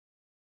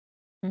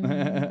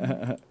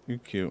You're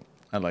cute.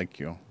 I like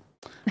you.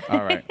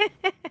 All right.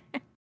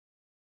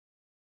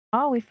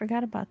 Oh, we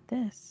forgot about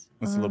this.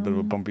 It's a little bit of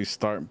a bumpy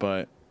start,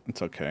 but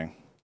it's okay.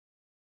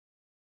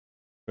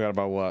 Forgot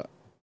about what?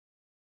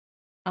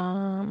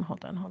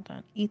 Hold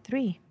on.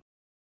 E3.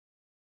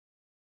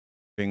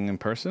 Being in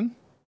person?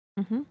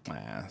 Mm-hmm.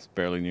 It's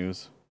barely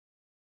news.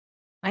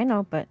 I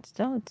know, but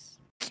still, it's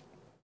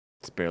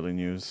barely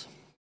news.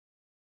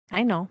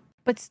 I know,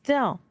 but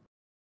still.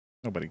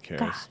 Nobody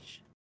cares.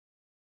 Gosh.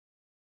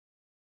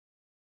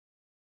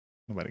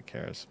 Nobody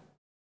cares.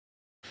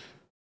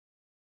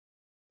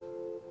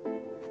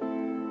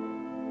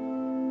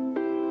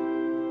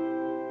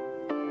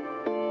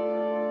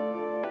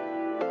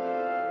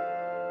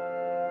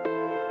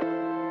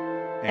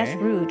 That's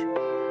rude.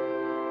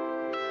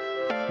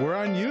 We're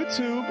on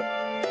YouTube.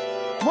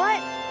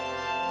 What?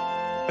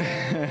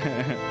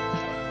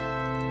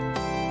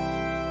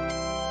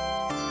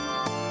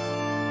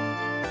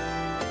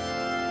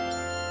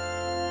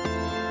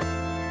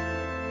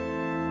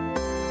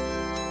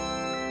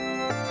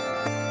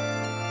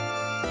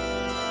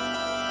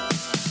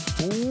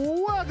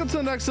 Welcome to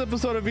the next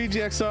episode of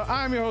VGXO.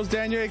 I'm your host,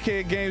 Daniel,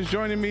 aka Games.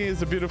 Joining me is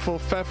the beautiful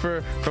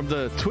Pfeffer from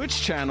the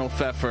Twitch channel,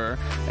 Pfeffer.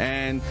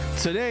 And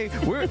today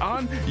we're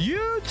on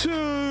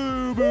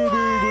YouTube. Boo,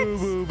 boo,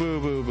 boo, boo,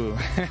 boo, boo.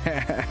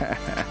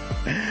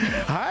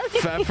 Hi,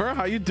 Pfeffer.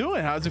 How you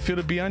doing? How does it feel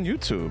to be on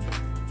YouTube?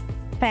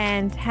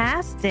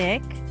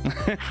 Fantastic.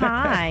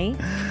 Hi.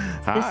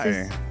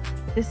 Hi.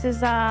 This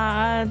is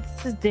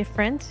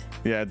different.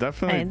 Yeah,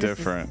 definitely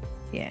different.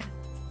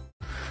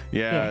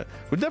 Yeah,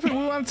 we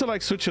wanted to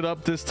like switch it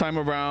up this time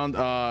around.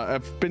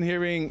 I've been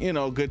hearing,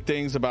 good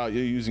things about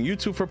you using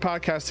YouTube for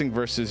podcasting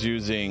versus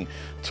using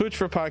Twitch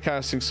for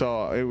podcasting.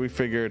 So we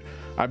figured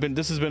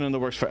this has been in the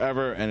works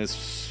forever, and it's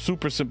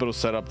super simple to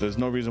set up. There's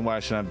no reason why I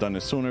shouldn't have done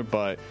this sooner,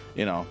 but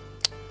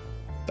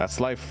that's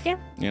life. Yeah.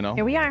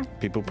 Here we are.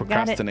 People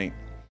procrastinate,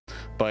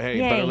 but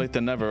hey, better late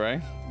than never,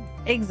 right?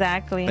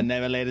 Exactly. But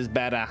never late is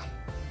better.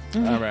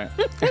 All right.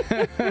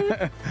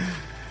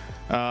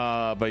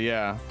 But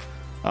yeah.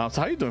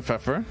 So how you doing,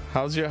 Pfeffer?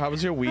 How was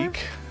your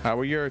week? How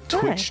were your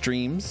Twitch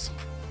streams?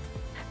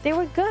 They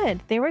were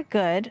good.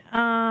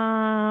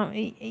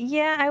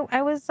 Yeah,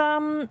 I was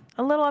a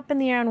little up in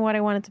the air on what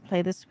I wanted to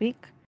play this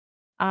week,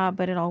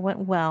 but it all went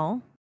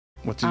well.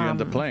 What did you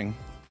end up playing?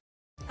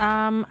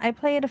 I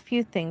played a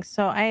few things.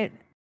 So I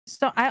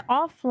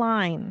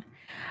offline,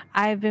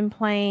 I've been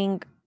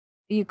playing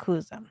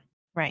Yakuza.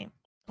 Right.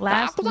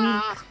 Last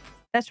week.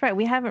 That's right.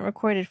 We haven't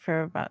recorded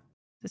for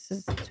this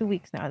is 2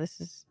 weeks now.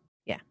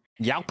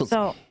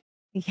 Yakuza.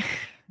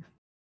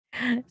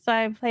 So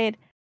I played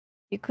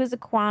Yakuza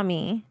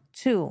Kiwami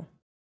 2.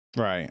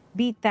 Right.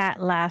 Beat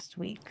that last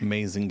week.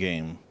 Amazing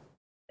game.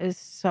 It was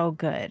so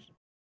good.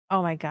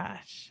 Oh my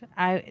gosh.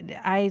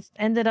 I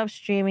ended up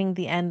streaming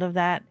the end of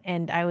that,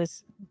 and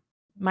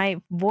my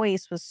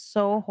voice was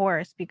so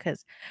hoarse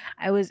because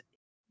I was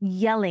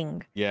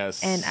yelling.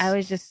 Yes. And I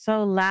was just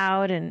so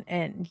loud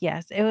and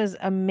yes, it was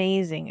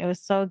amazing. It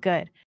was so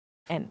good.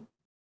 And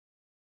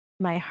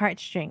my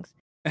heartstrings.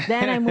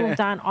 Then I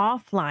moved on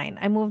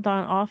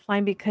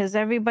offline because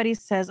everybody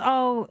says,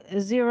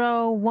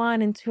 0,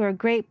 1, and 2 are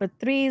great, but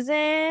 3's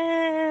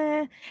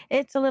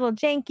it's a little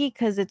janky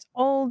because it's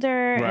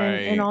older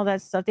and all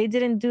that stuff. They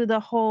didn't do the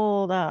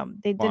whole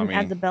they didn't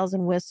add the bells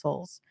and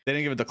whistles. They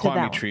didn't give it the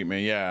Kiwami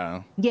treatment,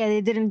 yeah. Yeah,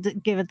 they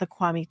didn't give it the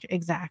Kiwami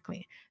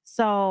exactly.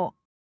 So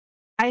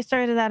I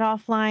started that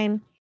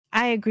offline.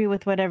 I agree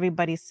with what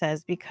everybody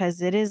says because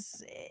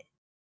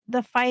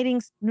the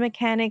fighting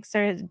mechanics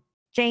are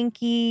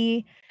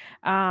janky.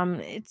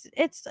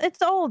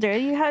 It's older.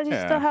 You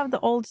still have the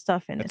old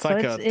stuff in it. It's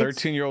like a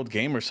 13-year-old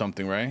game or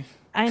something, right?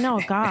 I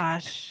know.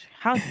 Gosh,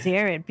 how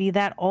dare it be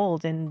that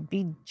old and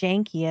be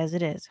janky as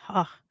it is?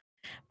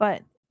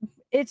 But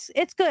it's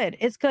good.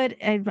 It's good.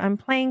 I'm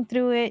playing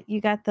through it. You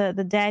got the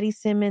daddy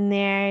sim in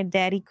there,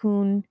 Daddy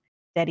Kun.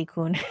 Daddy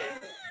Kiryu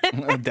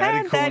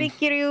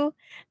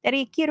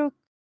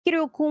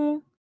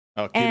Kun.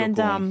 Oh, and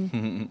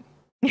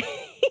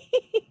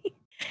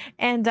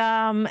and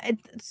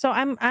so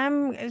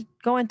I'm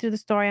going through the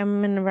story.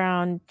 I'm in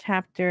around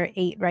chapter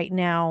 8 right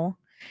now,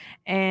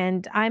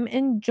 and I'm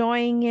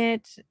enjoying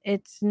it.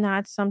 It's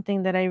not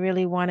something that I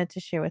really wanted to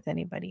share with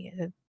anybody.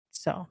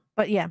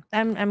 But yeah,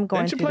 I'm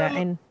going through that.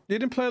 And you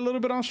didn't play a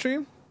little bit on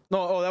stream?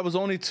 No, that was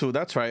only 2.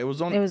 That's right. It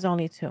was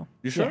only 2.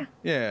 You sure?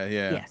 Yeah.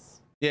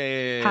 Yes.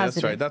 Yeah.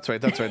 That's right.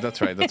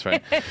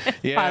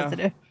 Yeah.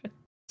 Positive.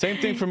 Same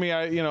thing for me.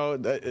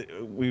 The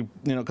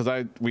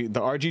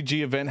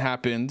RGG event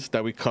happened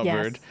that we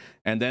covered,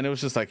 and then it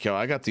was just like,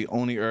 I got the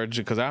only urge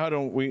because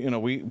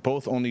we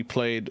both only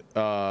played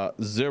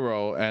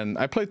 0, and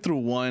I played through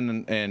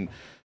 1, and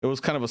it was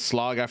kind of a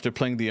slog after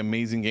playing the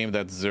amazing game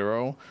that's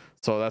 0.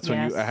 So that's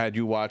when I had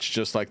you watch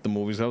just like the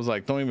movies. I was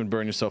like, don't even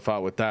burn yourself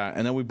out with that.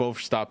 And then we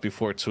both stopped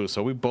before 2,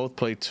 so we both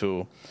played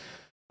 2.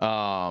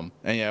 And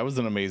yeah, it was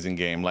an amazing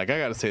game. Like, I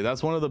gotta say,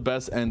 that's one of the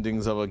best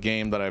endings of a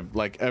game that I've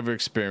like ever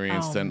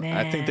experienced. Oh, And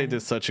I think they man.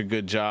 did such a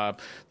good job.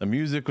 The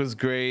music was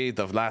great.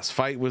 The last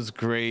fight was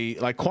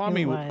great. Like, It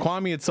was.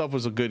 Kwame itself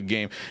was a good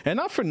game. And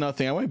not for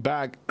nothing, I went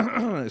back,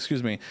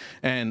 excuse me,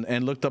 and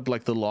looked up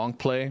like the long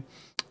play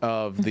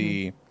of Mhm.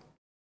 the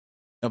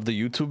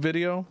YouTube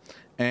video,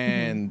 Mhm.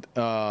 and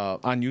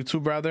on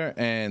YouTube rather,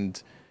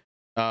 and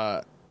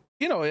uh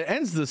you know, it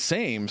ends the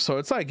same. So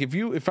it's like,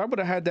 if I would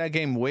have had that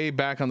game way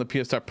back on the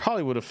PS, I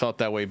probably would have felt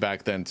that way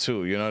back then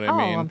too. You know what I Oh,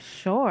 mean? I'm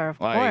sure,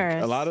 of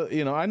Like a lot course.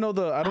 of,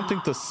 I don't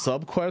think the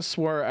sub quests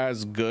were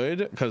as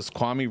good because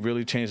Kwame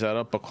really changed that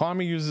up. But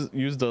Kwame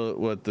used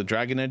the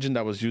Dragon Engine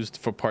that was used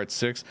for Part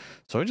 6,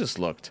 so it just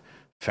looked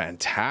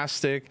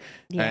fantastic.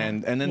 Yeah,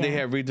 And then they yeah.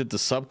 had redid the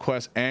sub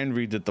quest and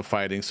redid the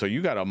fighting, so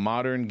you got a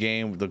modern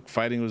game. The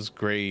fighting was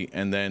great,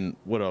 and then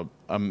what a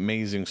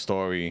amazing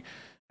story.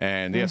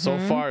 And yeah, so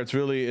Mhm. far it's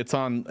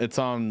on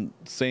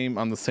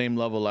the same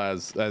level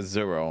as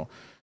Zero,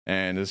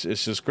 and it's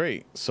just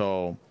great.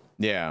 So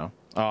yeah.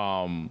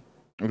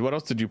 What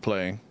else did you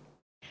play?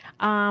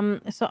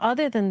 So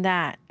other than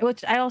that,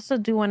 which I also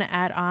do want to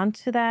add on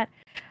to that,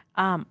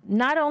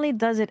 not only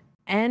does it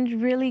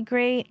end really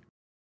great,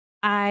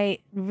 I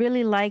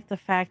really like the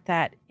fact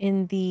that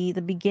in the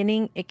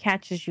beginning it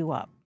catches you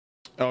up.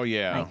 Oh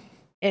yeah. Like,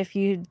 if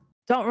you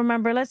don't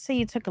remember, let's say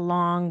you took a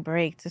long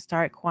break to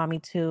start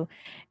Kwame 2,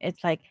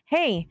 it's like,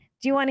 hey,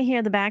 do you want to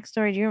hear the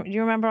backstory? Do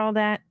you remember all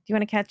that? Do you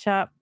want to catch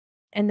up?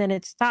 And then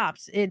it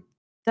stops. It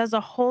does a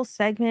whole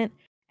segment,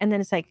 and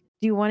then it's like,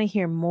 do you want to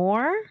hear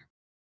more?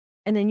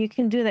 And then you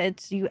can do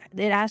that.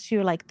 It asks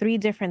you like three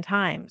different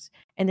times,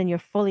 and then you're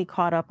fully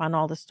caught up on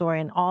all the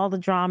story and all the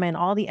drama and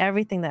all the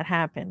everything that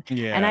happened.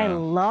 And I Yeah.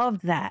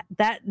 loved that.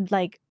 That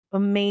like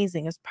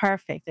amazing. It's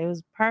perfect. It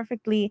was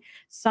perfectly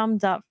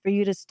summed up for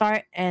you to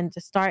start and to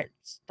start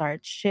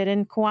shit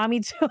in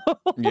Kiwami too.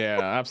 Yeah,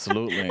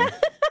 absolutely.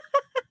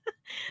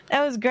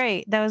 That was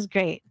great. That was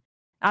great.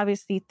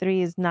 Obviously,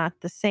 three is not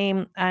the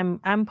same.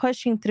 I'm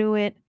pushing through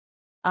it.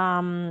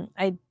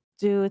 I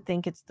do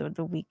think it's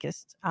the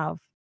weakest of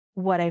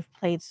what I've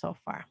played so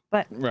far,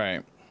 but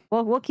Right.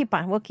 we'll keep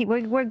on. We're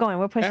going.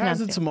 We're It pushing on has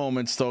its through.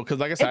 moments though, because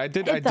like I said, I It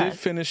did does.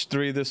 finish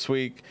 3 this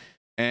week,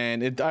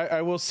 and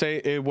I will say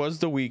it was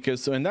the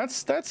weakest, and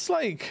that's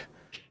like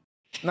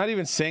not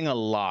even saying a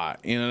lot,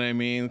 you know what I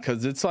mean?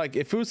 Because it's like,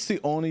 if it was the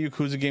only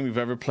Yakuza game you've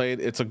ever played,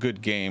 it's a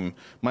good game,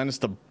 minus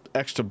the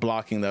extra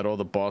blocking that all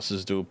the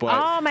bosses do. But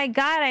Oh my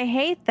god, I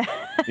hate that.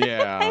 I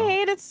yeah,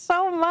 hate it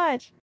so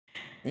much.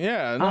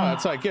 yeah, no,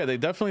 it's like, Oh, yeah, they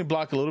definitely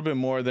block a little bit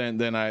more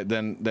than I'm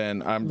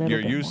little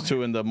you're bit used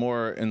more. to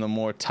in the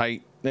more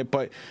tight.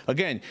 But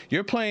again,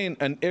 you're playing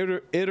an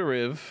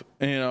iterative,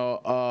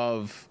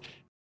 of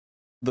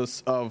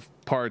this of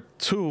part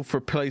 2 for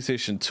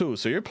PlayStation 2.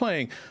 So you're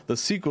playing the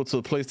sequel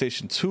to the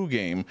PlayStation 2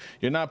 game.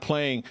 You're not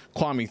playing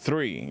Kwame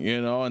 3,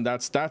 and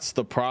that's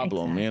the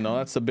problem. Exactly.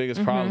 That's the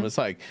biggest problem. Mhm. It's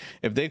like,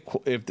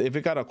 if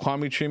it got a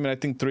Kwame treatment, I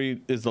think 3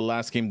 is the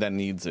last game that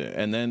needs it.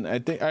 And then I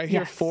think I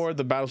hear Yes. 4,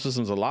 the battle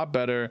system's a lot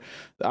better.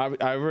 I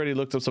already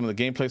looked up some of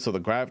the gameplay, so the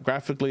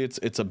graphically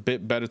it's a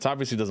bit better. It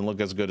obviously doesn't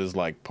look as good as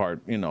like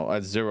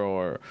as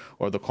Zero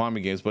or the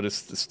Kwame games, but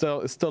it's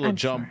still a I'm sure.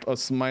 jump,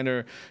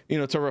 minor,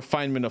 it's a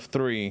refinement of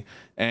 3.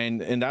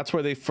 And that's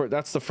where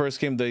that's the first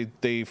game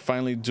they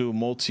finally do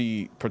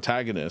multi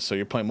protagonist. So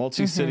you're playing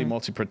multi city, Mhm.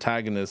 multi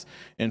protagonist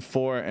in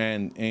 4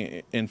 and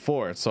in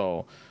 4.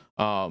 So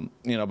but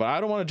I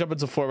don't want to jump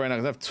into 4 right now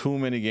because I have too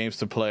many games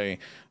to play.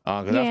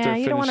 Because after Yeah,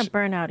 you don't want finish, to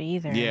burn out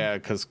either. yeah,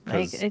 because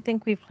Like, I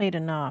think we've played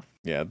enough.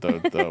 yeah,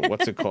 the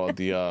what's it called,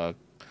 the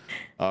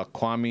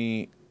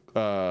Kwame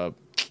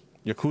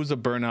Yakuza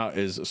burnout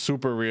is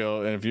super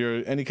real. And if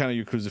you're any kind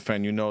of Yakuza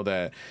fan, you know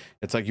that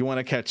it's like you want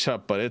to catch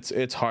up, but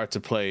it's hard to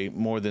play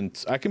more than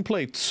I can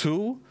play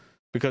 2,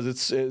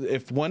 because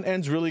if one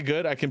ends really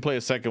good, I can play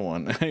a second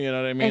one. You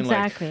know what I mean?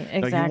 Exactly, Like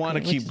you want exactly, to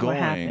which keep is what going.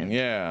 happened.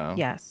 Yeah.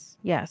 Yes,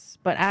 yes.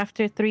 But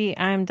after 3,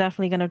 I'm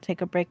definitely going to take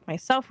a break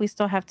myself. We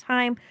still have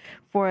time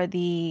for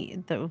the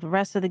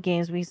rest of the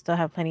games. We still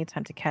have plenty of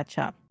time to catch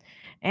up.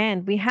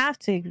 And we have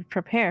to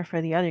prepare for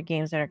the other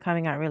games that are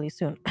coming out really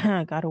soon.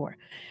 God of War,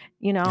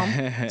 you know?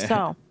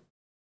 So,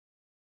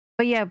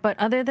 but yeah, but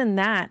other than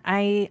that,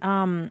 I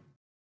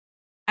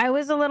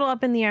was a little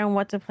up in the air on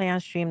what to play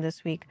on stream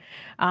this week.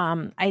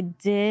 I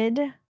did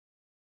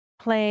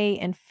play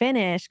and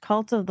finish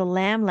Cult of the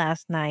Lamb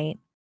last night,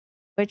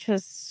 which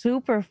was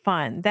super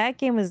fun. That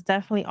game was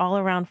definitely all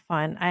around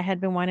fun. I had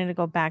been wanting to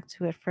go back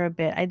to it for a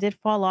bit. I did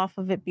fall off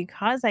of it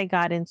because I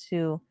got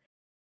into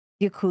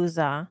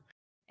Yakuza,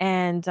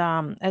 and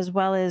as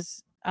well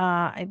as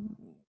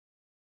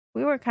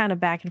we were kind of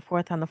back and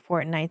forth on the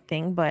Fortnite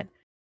thing, but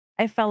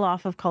I fell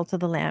off of Cult of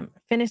the Lamb.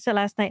 Finished it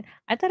last night.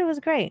 I thought it was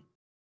great.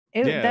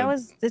 Yeah.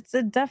 It's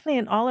definitely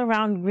an all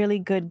around really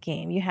good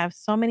game. You have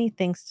so many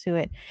things to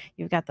it.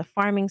 You've got the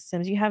farming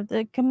sims. You have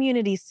the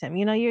community sim.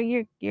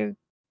 You're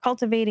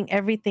cultivating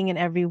everything and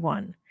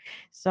everyone.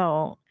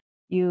 So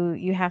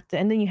you have to,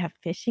 and then you have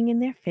fishing in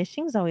there.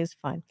 Fishing's always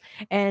fun,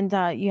 and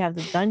you have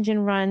the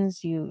dungeon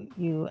runs.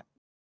 You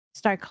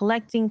start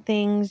collecting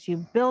things. You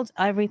build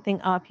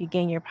everything up. You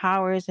gain your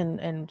powers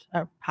and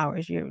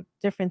powers, your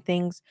different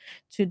things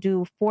to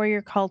do for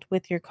your cult,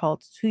 with your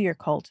cult, to your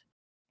cult,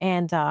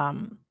 and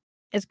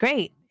it's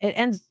great. It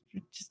ends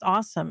just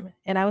awesome,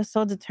 and I was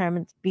so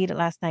determined to beat it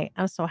last night.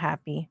 I'm so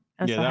happy.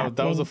 I'm Yeah, so happy.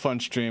 that was a fun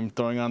stream.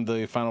 Throwing on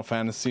the Final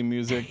Fantasy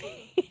music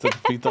to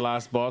defeat the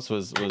last boss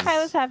was.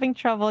 I was having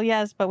trouble,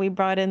 yes, but we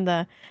brought in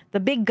the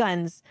big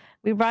guns.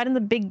 We brought in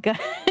the big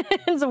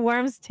guns, a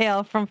Worm's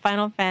Tail from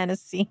Final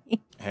Fantasy.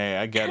 Hey,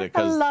 I get it.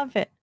 I love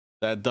it.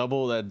 That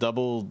double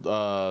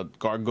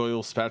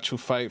gargoyle statue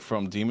fight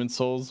from Demon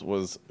Souls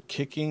was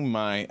kicking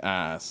my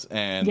ass,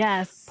 and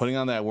yes, putting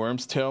on that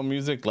Worm's Tail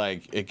music,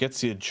 like, it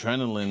gets the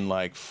adrenaline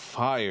like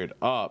fired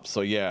up.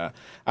 So yeah,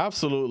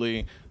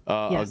 absolutely,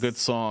 a good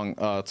song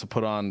to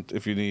put on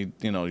if you need,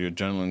 your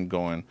adrenaline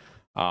going.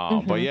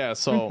 But yeah,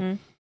 so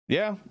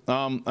yeah,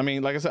 I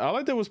mean, like I said, all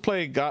I did was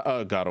play God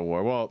of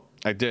War. Well,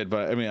 I did,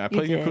 but I mean, I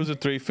played Yakuza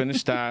 3,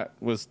 finished that.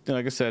 Was,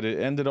 like I said,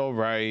 it ended all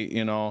right.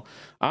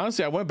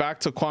 Honestly, I went back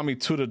to Kwami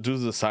 2 to do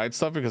the side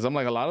stuff, because I'm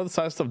like, a lot of the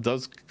side stuff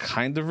does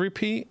kind of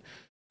repeat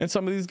in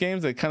some of these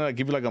games. They kind of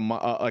give you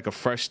like a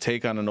fresh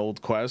take on an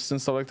old quest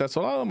and stuff like that.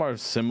 So a lot of them are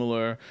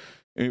similarly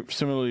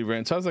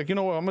written. So I was like, you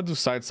know what, I'm gonna do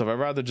side stuff. I'd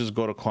rather just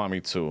go to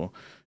Kwami 2.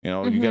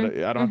 You get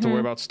I don't have to worry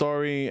about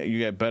story. You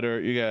get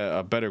better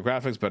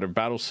graphics, better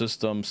battle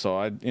system. So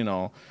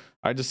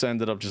I just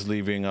ended up just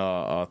leaving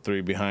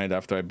 3 behind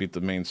after I beat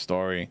the main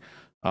story.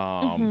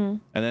 And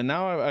then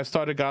now I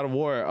started God of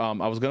War.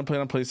 I was gonna play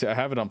it on PlayStation. I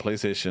have it on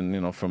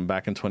PlayStation, from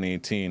back in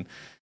 2018.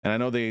 And I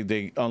know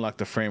they unlocked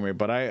the frame rate,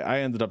 but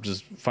I ended up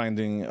just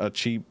finding a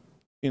cheap,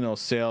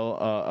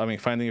 sale.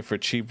 Finding it for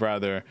cheap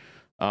rather,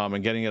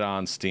 and getting it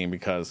on Steam,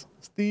 because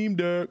Steam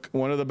Deck.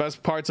 One of the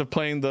best parts of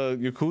playing the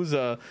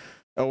Yakuza,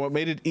 what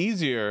made it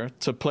easier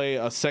to play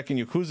a second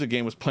Yakuza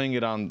game, was playing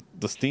it on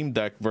the Steam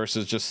Deck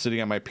versus just sitting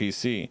on my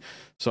PC.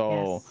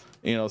 So,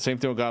 same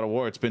thing with God of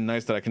War. It's been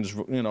nice that I can just,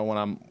 when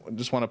I'm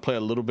just want to play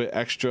a little bit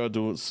extra,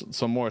 do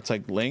some more. It's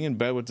like laying in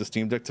bed with the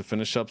Steam Deck to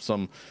finish up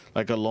some,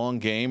 like, a long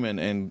game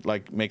and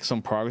like make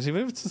some progress.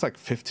 Even if it's just like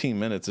 15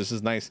 minutes, it's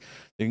just nice.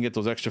 You can get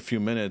those extra few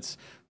minutes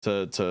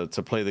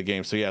to play the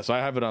game. So yeah, so I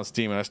have it on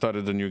Steam, and I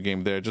started a new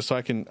game there just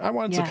so I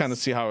wanted to kind of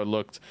see how it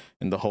looked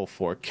in the whole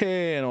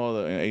 4K and all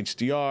the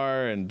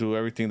HDR, and do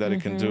everything that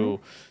it can do,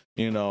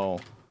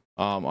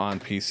 on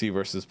PC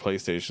versus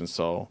PlayStation.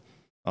 So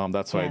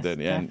that's what I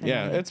did. And definitely.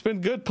 Yeah, it's been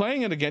good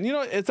playing it again.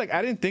 It's like,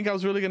 I didn't think I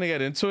was really gonna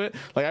get into it.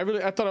 Like,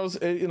 I thought I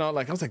was,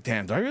 like, I was like,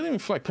 damn, do I really even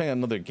feel like playing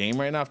another game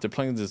right now after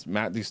playing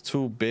these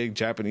 2 big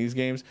Japanese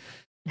games?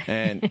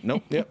 And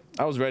nope,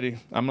 I was ready.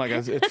 I'm like,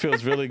 it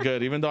feels really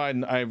good, even though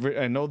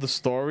I know the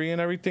story and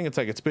everything. It's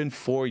like, it's been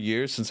 4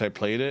 years since I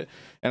played it,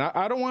 and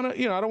I don't want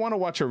to, I don't want to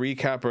watch a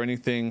recap or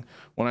anything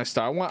when I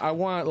start. I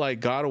want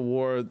like God of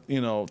War,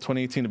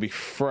 2018 to be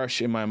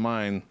fresh in my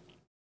mind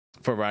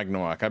for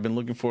Ragnarok. I've been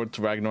looking forward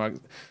to Ragnarok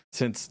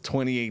since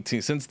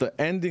 2018, since the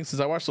ending, since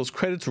I watched those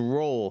credits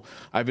roll.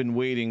 I've been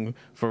waiting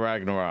for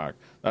Ragnarok.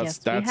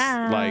 That's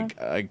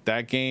like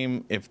that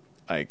game. If,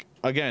 like,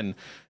 again,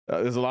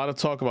 there's a lot of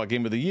talk about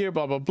game of the year,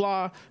 blah blah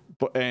blah,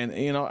 but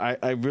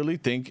I really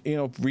think,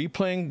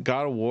 replaying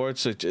God of War,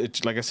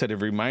 it's like I said, it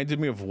reminded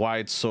me of why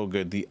it's so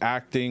good. The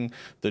acting,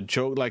 the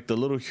joke, like the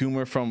little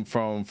humor from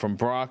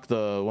Brock,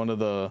 one of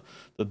the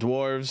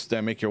dwarves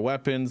that make your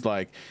weapons,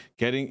 like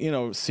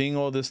getting, seeing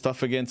all this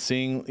stuff again,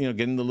 seeing,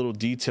 getting the little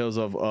details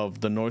of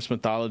the Norse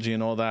mythology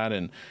and all that.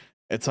 And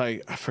it's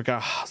like, I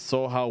forgot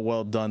how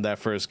well done that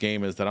first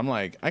game is, that I'm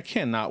like, I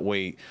cannot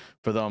wait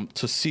for them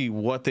to see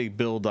what they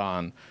build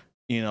on,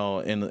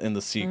 in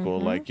the sequel.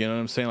 Like, you know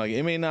what I'm saying? Like,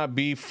 it may not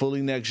be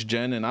fully next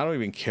gen, and I don't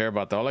even care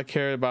about that. All I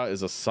care about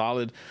is a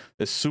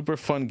super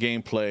fun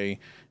gameplay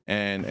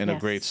and a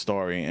great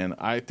story. And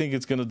I think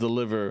it's going to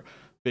deliver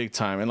big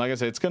time. And like I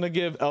said, it's going to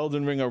give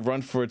Elden Ring a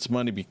run for its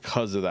money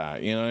because of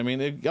that. You know what I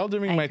mean?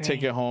 Elden Ring might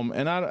take it home,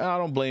 and I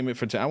don't blame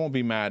it I won't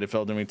be mad if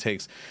Elden Ring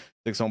takes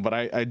home, but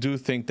I do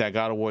think that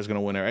God of War is going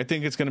to win it. I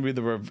think it's going to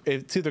be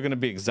it's either going to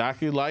be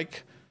exactly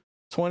like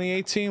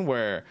 2018,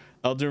 where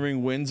Elden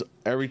Ring wins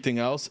everything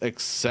else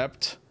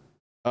except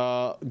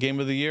Game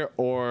of the Year,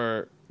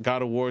 or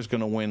God of War is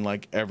going to win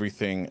like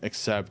everything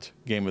except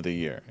Game of the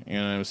Year. You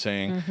know what I'm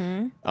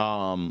saying?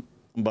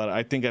 But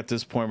I think at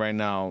this point right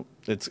now,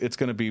 it's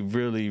going to be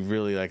really,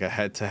 really like a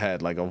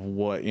head-to-head, like of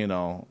what,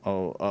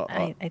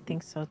 I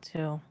think so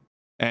too.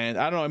 And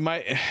I don't know, it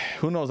might,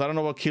 who knows? I don't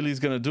know what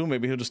Keely's going to do.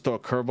 Maybe he'll just throw a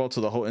curveball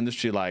to the whole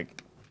industry,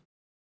 like,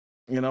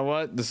 you know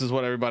what? This is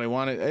what everybody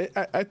wanted.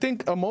 I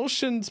think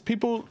emotions,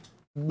 people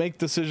make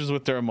decisions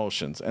with their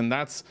emotions, and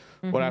that's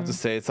what I have to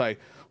say. It's like,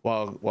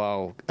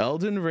 while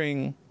Elden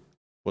Ring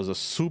was a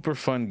super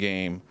fun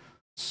game,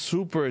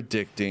 super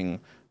addicting,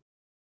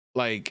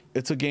 like,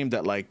 it's a game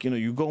that, like,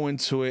 you go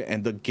into it,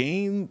 and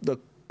the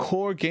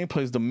core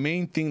gameplay is the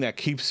main thing that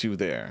keeps you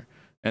there.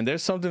 And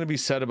there's something to be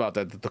said about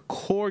that. The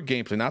core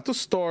gameplay, not the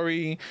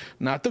story,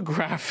 not the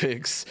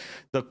graphics,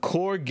 the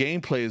core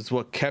gameplay is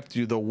what kept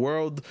you. The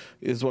world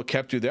is what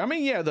kept you there. I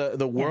mean, yeah,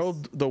 the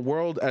world, the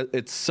world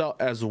itself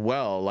as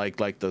well,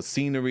 like the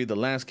scenery, the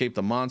landscape,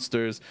 the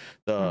monsters,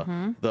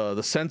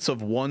 the sense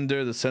of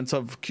wonder, the sense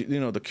of,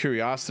 you know, the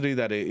curiosity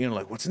that it, you know,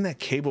 like, what's in that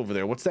cave over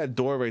there? What's that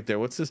door right there?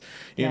 What's this?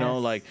 You know,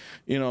 like,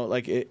 you know,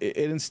 like it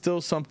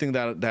instills something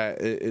that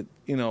it,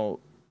 you know,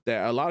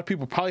 that a lot of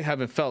people probably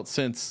haven't felt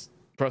since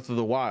Breath of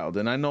the Wild.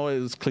 And I know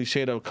it's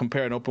cliche to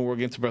compare an open world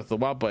game to Breath of the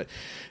Wild, but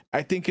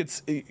I think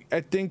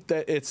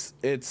that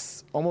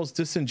it's almost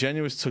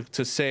disingenuous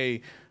to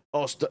say,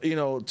 you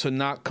know, to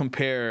not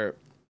compare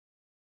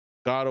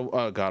God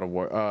of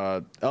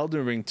War,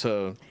 Elden Ring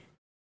to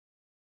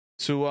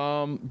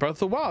Breath of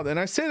the Wild. And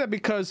I say that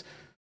because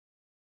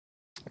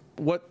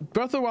what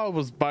Breath of the Wild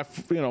was by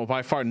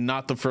far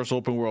not the first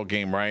open world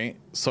game, right?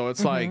 So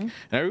it's like, and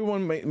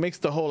everyone makes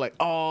the whole like,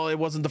 oh, it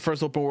wasn't the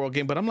first open world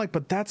game, but I'm like,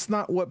 but that's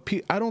not what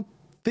I don't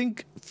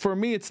think, for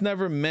me, it's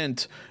never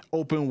meant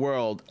open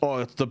world. Oh,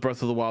 it's the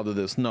Breath of the Wild of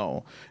this.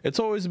 No, it's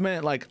always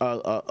meant like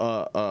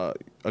a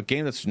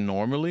game that's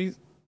normally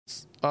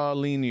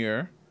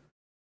linear,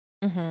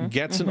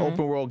 gets an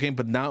open world game,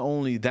 but not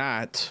only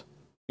that.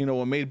 You know,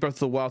 what made Breath of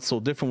the Wild so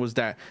different was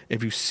that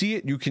if you see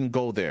it, you can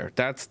go there.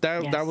 That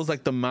was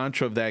like the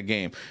mantra of that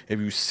game. If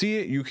you see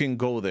it, you can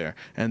go there,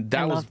 and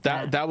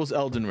that was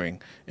Elden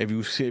Ring. If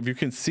you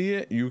can see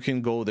it, you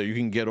can go there. You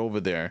can get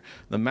over there.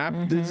 The map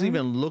doesn't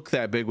even look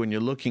that big when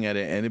you're looking at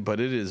it, but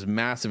it is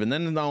massive. And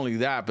then not only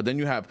that, but then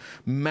you have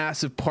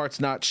massive parts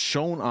not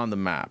shown on the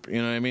map.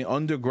 You know what I mean?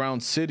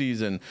 Underground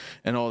cities and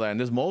all that. And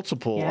there's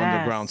multiple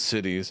underground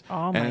cities.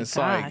 Oh my and it's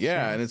gosh, like,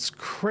 and it's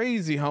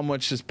crazy how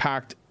much is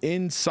packed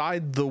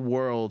inside the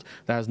world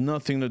that has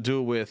nothing to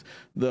do with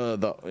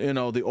the you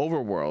know, the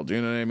overworld.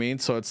 You know what I mean?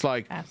 So it's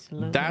like,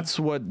 that's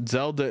what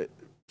Zelda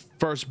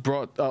first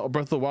brought, Breath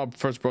of the Wild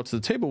first brought to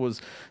the table,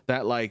 was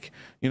that, like,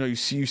 you know, you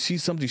see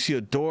something, you see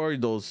a door,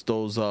 those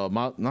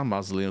not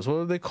mausoleums, what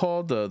are they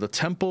called, the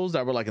temples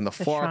that were like in the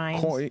far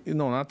corner.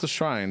 No, not the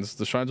shrines.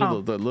 The shrines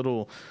are the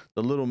little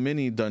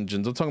mini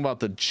dungeons. I'm talking about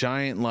the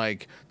giant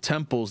like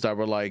temples that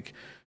were like,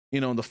 you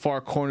know, in the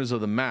far corners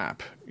of the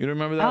map. You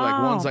remember that?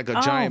 Like one's like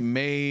a giant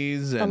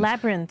maze and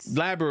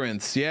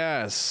labyrinths.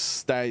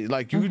 Yes, that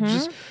like you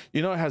just,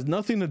 you know, it has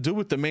nothing to do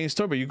with the main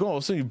story, but you go, all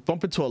of a sudden you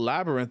bump into a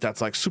labyrinth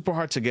that's like super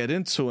hard to get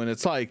into, and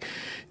it's like,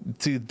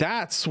 dude,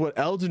 that's what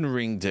Elden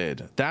Ring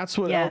did. That's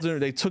what Elden Ring,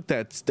 they took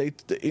that, they,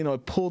 you know,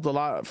 it pulled a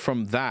lot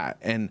from that,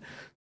 and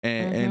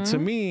to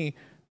me,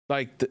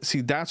 like,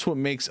 see, that's what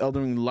makes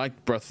Elden Ring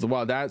like Breath of the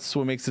Wild. That's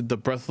what makes it the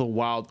Breath of the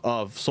Wild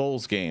of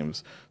Souls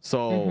games.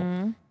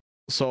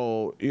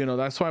 So, you know,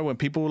 that's why when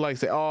people like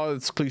say, oh,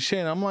 it's cliche,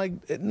 and I'm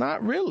like,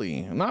 not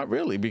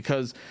really,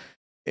 because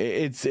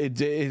it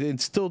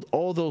instilled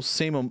all those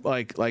same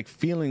like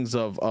feelings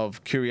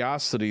of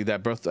curiosity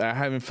that I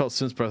haven't felt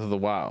since Breath of the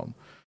Wild.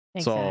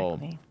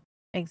 Exactly.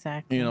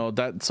 You know,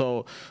 that,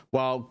 so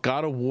while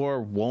God of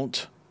War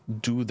won't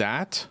do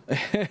that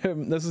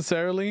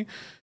necessarily,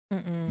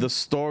 the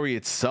story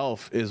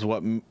itself is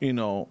what, you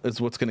know,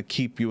 is what's going to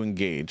keep you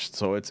engaged.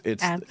 So it's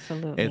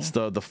absolutely, it's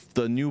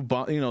the new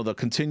bond, you know, the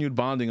continued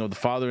bonding of the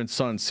father and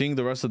son, seeing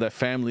the rest of that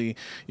family,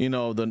 you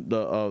know,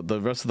 the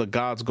rest of the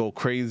gods go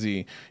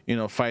crazy, you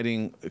know,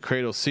 fighting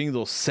Kratos, seeing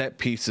those set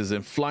pieces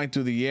and flying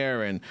through the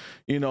air, and,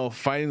 you know,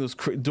 fighting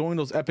doing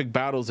those epic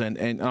battles,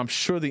 and I'm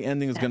sure the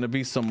ending is going to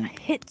be some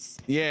hits.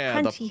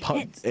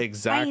 Hits,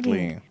 exactly.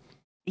 Fighting.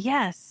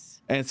 Yes.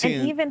 And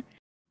even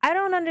I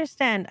don't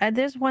understand.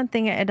 There's one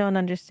thing I don't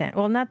understand.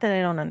 Well, not that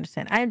I don't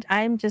understand.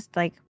 I'm just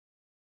like,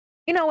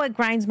 you know what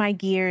grinds my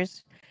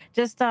gears?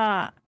 Just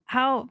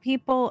how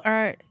people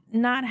are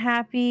not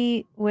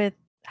happy with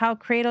how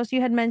Kratos,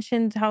 you had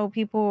mentioned how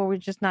people were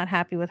just not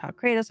happy with how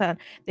Kratos,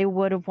 they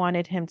would have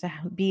wanted him to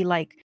be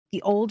like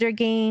the older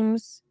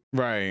games.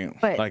 Right.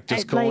 But like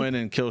just go in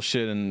and kill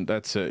shit and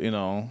that's it, you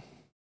know.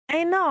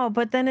 I know,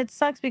 but then it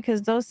sucks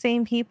because those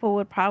same people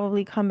would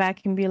probably come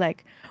back and be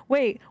like,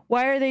 wait,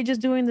 why are they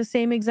just doing the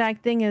same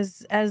exact thing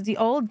as the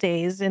old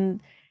days?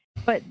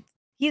 But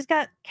he's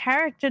got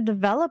character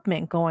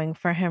development going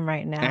for him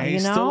right now. And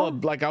he's you know, still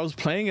like, I was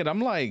playing it,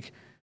 I'm like,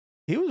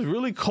 he was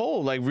really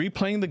cold, like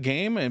replaying the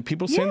game, and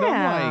people saying that,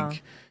 I'm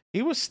like,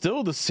 he was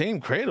still the same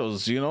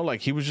Kratos, you know,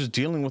 like he was just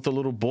dealing with a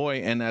little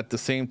boy, and at the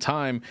same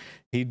time,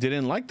 he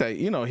didn't like that.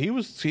 You know, he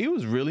was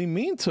really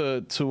mean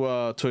to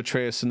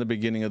Atreus in the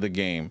beginning of the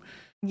game.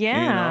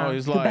 Yeah, you know,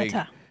 he's like,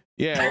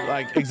 yeah,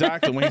 like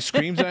exactly. When he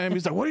screams at him,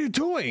 he's like, "What are you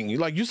doing? You're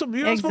not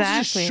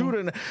supposed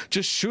to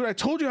just shoot. I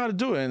told you how to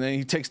do it." And then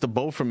he takes the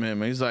bow from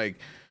him, and he's like,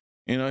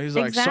 you know, he's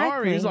like,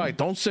 sorry. He's like,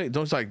 don't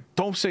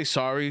say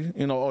sorry,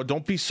 you know, or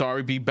don't be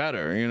sorry, be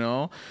better, you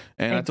know.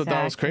 And I thought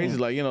that was crazy,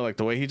 like, you know, like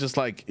the way he just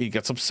like, he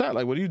gets upset,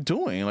 like, what are you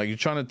doing? Like, you're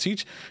trying to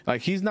teach,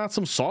 like, he's not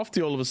some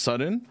softy all of a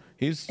sudden.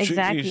 He's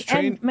he's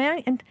trained.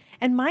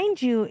 And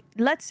mind you,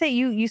 let's say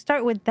you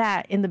start with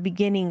that in the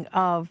beginning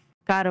of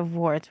God of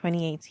War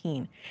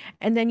 2018,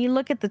 and then you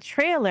look at the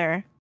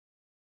trailer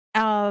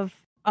of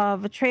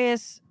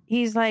Atreus.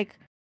 He's like,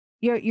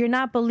 you're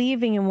not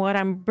believing in what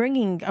I'm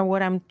bringing or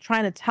what I'm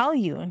trying to tell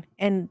you.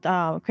 And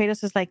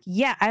Kratos is like,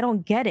 yeah, I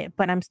don't get it,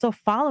 but I'm still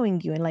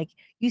following you. And like,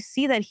 you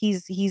see that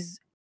he's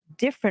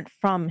different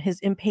from his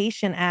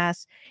impatient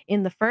ass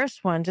in the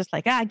first one, just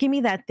like, give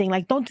me that thing,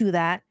 like, don't do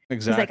that.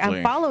 Exactly. He's like,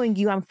 I'm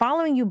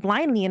following you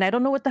blindly, and I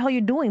don't know what the hell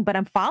you're doing, but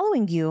I'm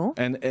following you.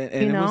 And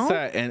it was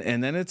that,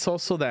 and then it's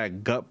also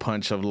that gut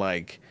punch of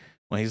like,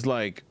 when he's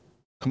like,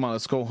 come on,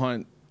 let's go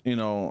hunt, you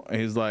know, and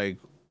he's like,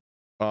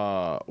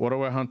 what are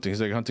we hunting?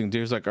 He's like, hunting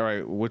deer. He's like, all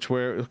right, which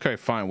way? Okay,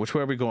 fine. Which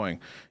way are we going?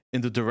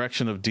 In the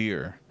direction of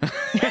deer.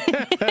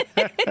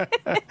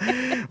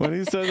 When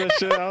he said that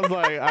shit, I was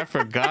like, I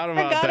forgot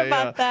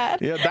about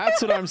that. Yeah,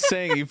 that's what I'm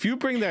saying. If you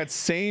bring that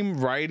same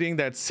writing,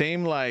 that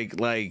same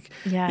like,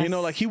 yes. you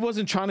know, like he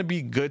wasn't trying to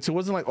be good. So it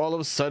wasn't like all of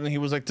a sudden he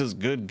was like this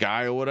good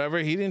guy or whatever.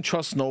 He didn't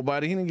trust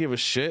nobody. He didn't give a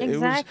shit.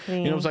 Exactly. It was,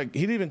 you know, it was like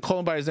he didn't even call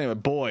him by his name.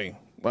 Like, boy,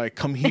 like,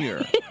 come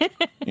here.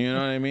 You know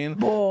what I mean?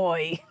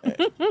 Boy.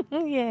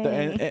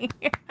 Yay.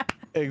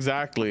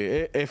 Exactly.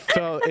 It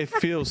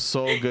feels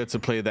so good to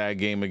play that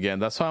game again.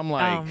 That's why I'm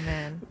like, oh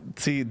man.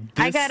 See,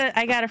 I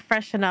gotta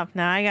freshen up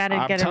now. I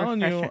gotta get a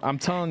refresher. I'm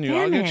telling you,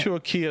 I'll get you a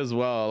key as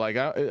well. Like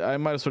I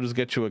might as well just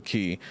get you a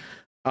key.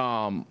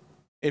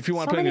 If you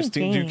want to play on your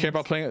Steam, do you care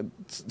about playing?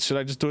 Should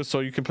I just do it so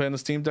you can play on the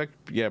Steam Deck?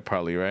 Yeah,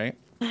 probably, right?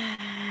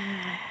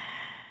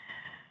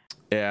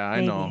 Yeah,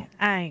 I know.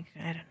 I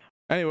don't know.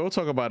 Anyway, we'll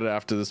talk about it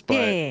after this.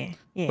 But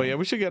yeah,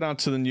 we should get on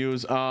to the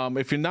news.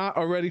 If you're not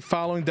already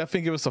following,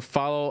 definitely give us a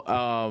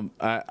follow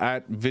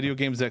at Video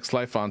Games X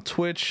Life on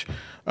Twitch.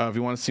 If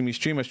you want to see me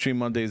stream, I stream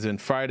Mondays and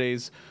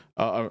Fridays.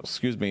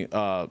 Excuse me.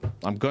 I'm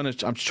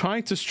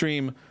trying to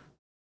stream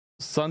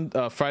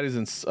Fridays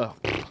and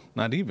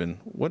not even.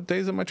 What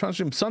days am I trying to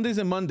stream? Sundays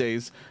and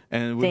Mondays,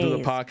 and we do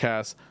the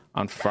podcast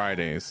on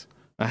Fridays.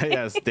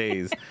 Yes,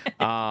 days. You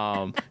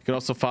can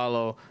also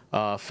follow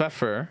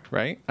Pfeffer,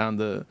 right, on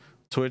the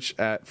Twitch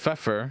at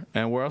Pfeffer.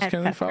 And where else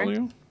can they follow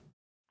you?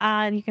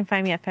 You can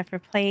find me at Pfeffer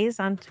Plays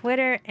on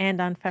Twitter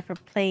and on Pfeffer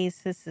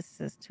Plays,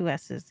 two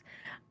S's,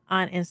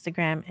 on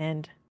Instagram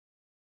and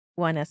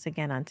one S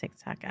again on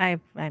TikTok. I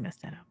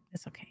messed that up.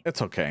 It's okay.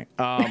 It's okay.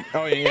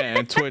 Oh yeah,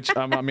 and Twitch.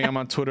 I'm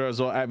on Twitter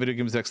as well at Video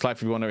Games X Life.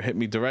 If you want to hit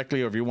me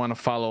directly, or if you want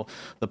to follow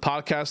the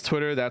podcast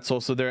Twitter, that's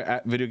also there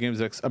at Video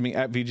Games X. at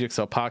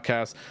VGXL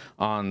Podcast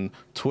on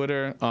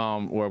Twitter,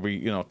 where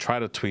we try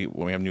to tweet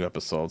when we have new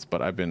episodes.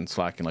 But I've been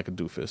slacking like a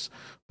doofus.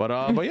 But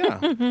yeah,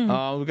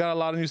 we got a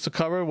lot of news to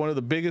cover. One of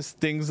the biggest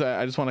things that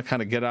I just want to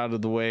kind of get out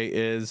of the way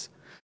is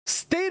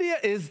Stadia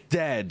is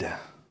dead.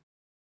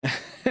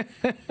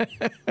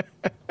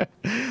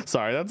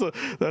 Sorry,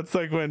 that's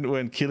like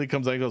when Keely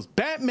comes out and goes,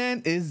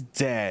 Batman is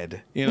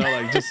dead,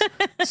 like just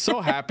so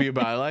happy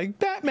about it, like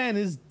Batman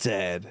is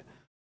dead.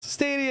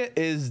 Stadia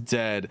is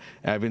dead.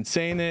 And I've been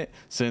saying it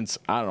since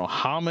I don't know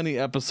how many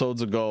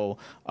episodes ago,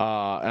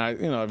 and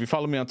if you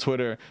follow me on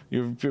Twitter,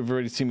 you've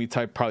already seen me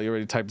probably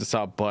already typed this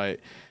out, but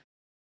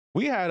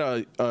we had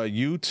a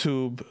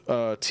YouTube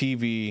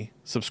TV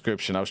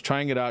subscription. I was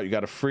trying it out. You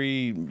got a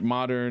free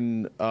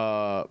modern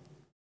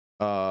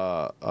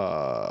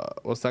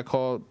what's that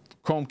called?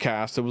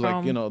 Chromecast. It was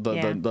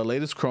the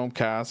latest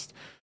Chromecast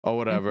or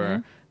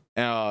whatever.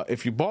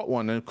 If you bought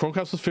one, and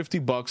Chromecast was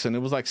 $50 and it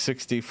was like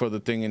 $60 for the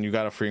thing, and you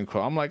got a free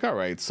Chrome. I'm like, all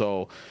right,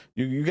 so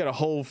you get a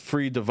whole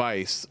free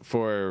device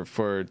for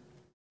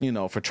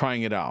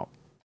trying it out.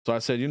 So I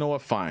said, you know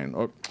what, fine.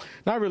 Or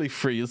not really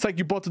free. It's like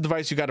you bought the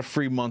device, you got a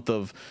free month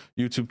of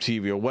YouTube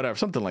TV or whatever,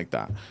 something like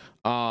that.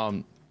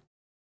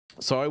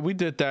 So we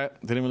did that.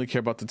 Didn't really care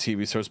about the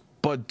TV service.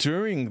 But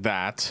during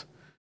that,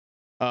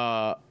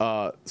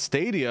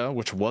 Stadia,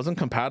 which wasn't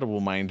compatible,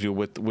 mind you,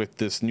 with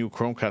this new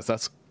Chromecast,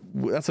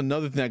 that's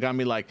another thing that got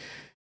me like,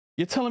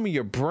 you're telling me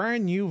your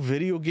brand new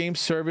video game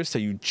service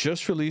that you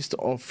just released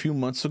a few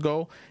months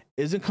ago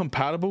isn't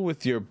compatible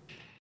with your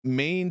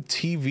main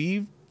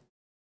TV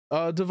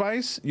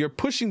device? You're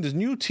pushing this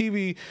new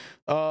TV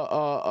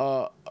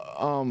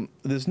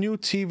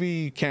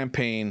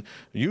campaign,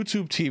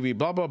 YouTube TV,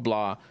 blah blah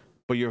blah,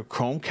 but your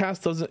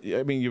Chromecast doesn't.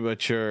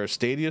 But your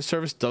Stadia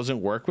service doesn't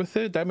work with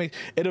it.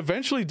 It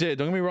eventually did.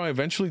 Don't get me wrong,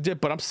 eventually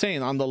did. But I'm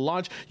saying on the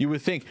launch, you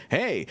would think,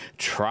 hey,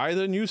 try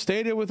the new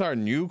Stadia with our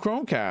new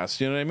Chromecast.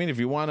 You know what I mean? If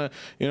you want to,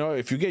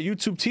 if you get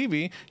YouTube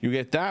TV, you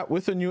get that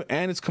with a new,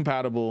 and it's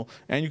compatible,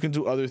 and you can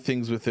do other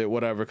things with it,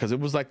 whatever. Because it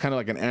was like kind of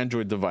like an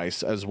Android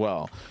device as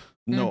well.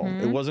 No,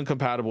 it wasn't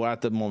compatible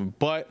at the moment.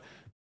 But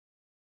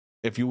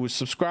if you were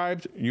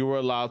subscribed, you were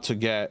allowed to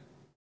get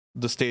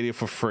the Stadia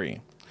for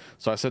free.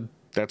 So I said,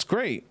 that's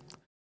great.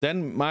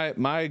 Then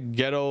my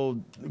ghetto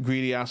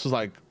greedy ass was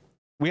like,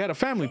 we had a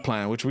family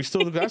plan, which we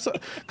still do,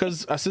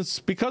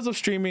 because of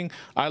streaming,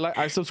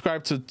 I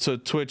subscribe to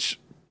Twitch,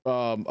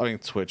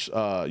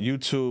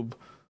 YouTube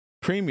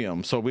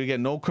Premium, so we get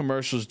no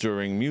commercials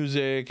during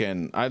music,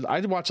 and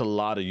I watch a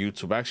lot of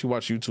YouTube. I actually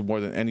watch YouTube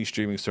more than any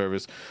streaming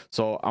service,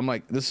 so I'm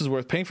like, this is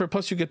worth paying for,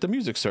 plus you get the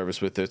music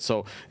service with it,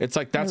 so it's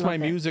like that's my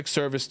music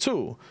service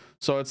too.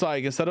 So it's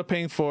like, instead of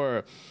paying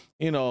for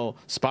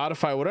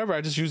Spotify, whatever,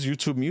 I just use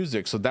YouTube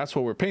Music. So that's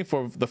what we're paying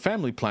for, the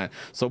family plan.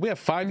 So we have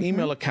 5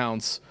 email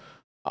accounts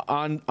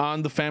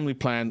on the family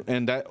plan,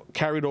 and that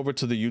carried over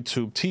to the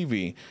YouTube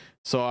TV.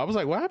 So I was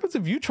like, what happens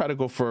if you try to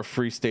go for a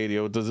free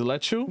Stadia? Does it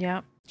let you?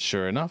 Yeah.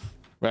 Sure enough,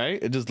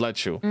 right? It just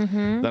lets you.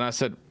 Mm-hmm. Then I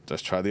said,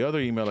 let's try the other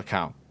email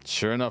account.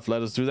 Sure enough,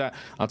 let us do that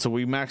until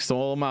we maxed the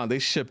whole amount. They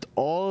shipped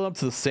all up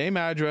to the same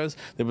address.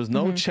 There was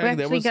no check.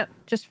 We got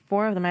just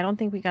 4 of them. I don't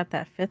think we got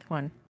that 5th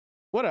one.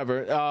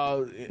 Whatever.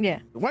 Yeah.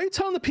 Why are you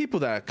telling the people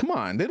that? Come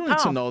on, they don't need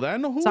to know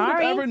that. Who would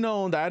have ever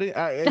known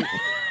that?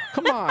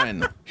 Come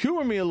on,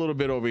 humor me a little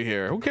bit over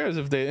here. Who cares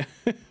if they?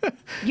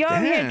 You're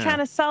over here trying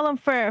to sell them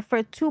for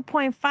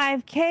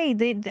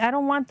 2.5K. I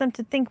don't want them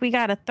to think we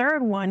got a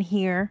 3rd one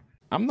here.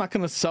 I'm not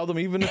gonna sell them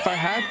even if I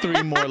had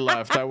 3 more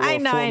left. I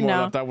know. More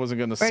left. I wasn't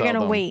gonna sell them. We're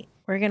gonna wait.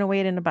 We're gonna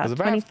wait in about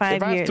 25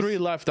 years. If I have 3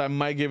 left, I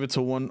might give it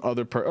to one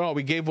other person. Oh,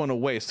 we gave one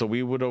away, so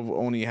we would have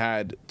only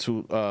had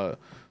 2.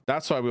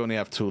 That's why we only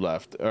have 2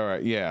 left. All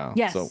right, yeah.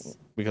 Yes. So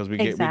because we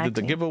did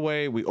the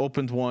giveaway, we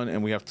opened 1,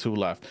 and we have 2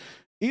 left.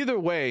 Either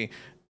way,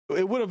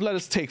 it would have let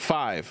us take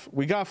 5.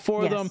 We got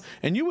 4 of them,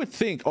 and you would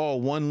think, oh,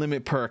 1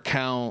 limit per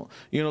account.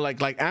 You know,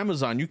 like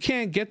Amazon, you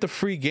can't get the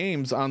free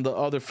games on the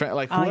other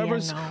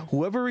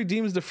whoever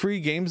redeems the free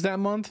games that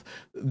month,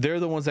 they're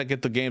the ones that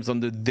get the games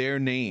under their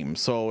name.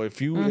 So if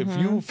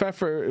you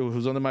Pfeffer,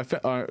 who's under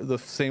the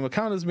same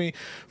account as me,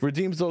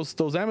 redeems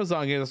those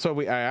Amazon games, so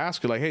I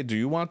ask you, like, hey, do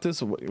you want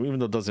this? Even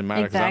though it doesn't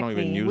matter because I don't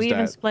even use that. We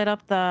even split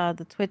up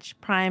the Twitch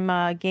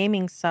Prime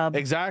gaming sub.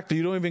 Exactly.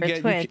 You don't even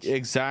get Twitch.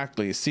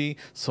 Exactly. See,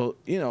 so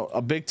you know,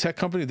 a big tech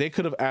company, they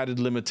could have added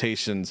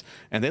limitations,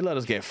 and they let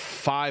us get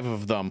 5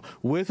 of them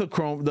with a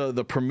Chrome,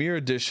 the Premier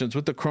editions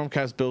with the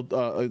Chromecast build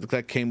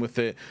that came with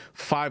it.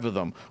 5 of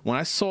them. When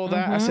I saw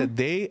that, I said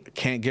they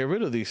can't get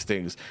rid of these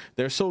things.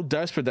 They're so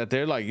desperate that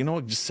they're like, you know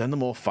what, just send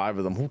them all 5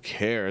 of them. Who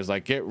cares?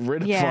 Like, get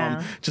rid of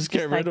them. Just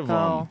get rid of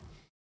them.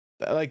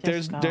 Like,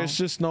 there's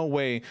just no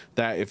way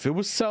that if it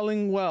was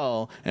selling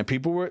well and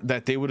people were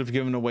that they would have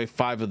given away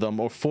 5 of them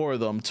or 4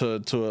 of them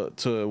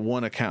to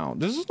one account.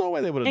 There's just no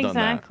way they would have done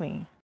that.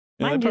 Exactly.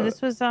 Mind you,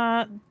 this was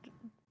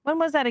when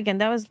was that again?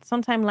 That was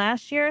sometime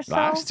last year or so.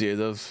 Last year,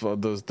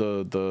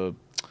 the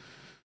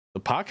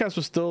podcast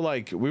was still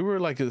like, we were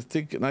like, I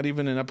think not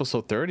even in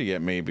episode 30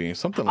 yet, maybe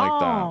something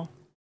like that.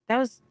 That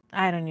was,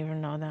 I don't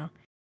even know now.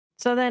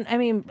 So then, I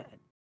mean,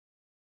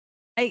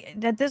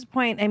 at this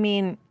point, I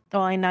mean,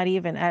 not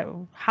even at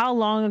how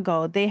long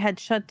ago they had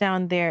shut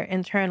down their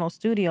internal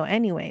studio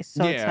anyway.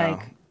 So it's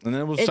like, and then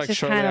it was like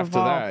shortly after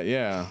that,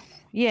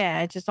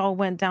 yeah, it just all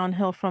went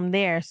downhill from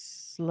there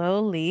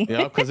slowly.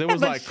 Yeah, because it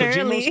was like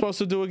Kojima was supposed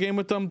to do a game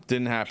with them,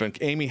 didn't happen.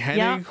 Amy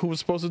Hennig, who was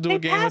supposed to do a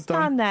game with them,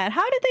 passed on that.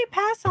 How did they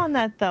pass on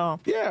that though?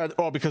 Yeah,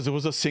 because it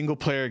was a single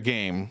player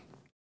game.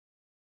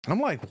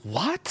 I'm like,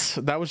 what?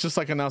 That was just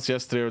like announced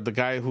yesterday. Or the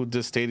guy who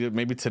just stated,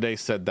 maybe today,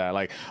 said that,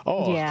 like,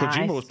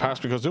 Kojima was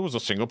passed because it was a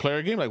single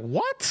player game. Like,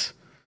 what?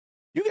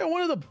 You get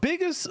one of the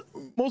biggest,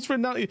 most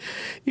renowned,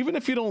 even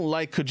if you don't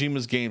like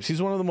Kojima's games,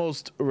 he's one of the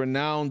most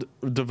renowned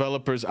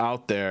developers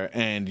out there,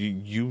 and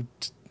you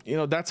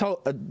know, that's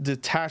how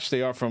detached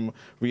they are from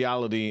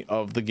reality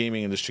of the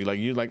gaming industry. Like,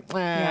 you're like,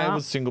 it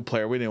was single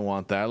player, we didn't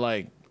want that.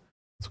 Like,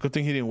 it's a good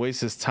thing he didn't waste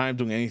his time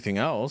doing anything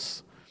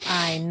else.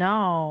 I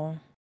know.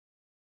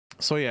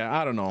 So yeah,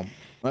 I don't know.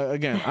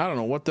 Again, I don't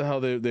know what the hell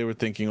they were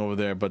thinking over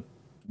there, but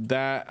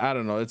that, I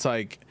don't know. It's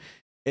like,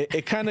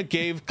 it kind of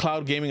gave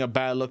cloud gaming a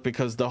bad look,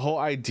 because the whole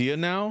idea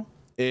now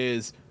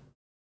is,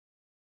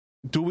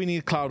 do we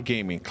need cloud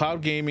gaming?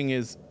 Cloud gaming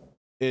is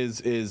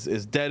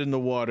dead in the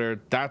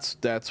water. That's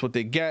what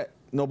they get.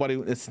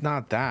 It's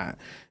not that.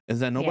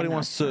 Is that nobody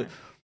wants to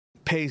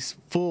pay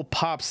full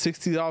pop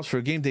 $60 for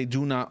a game they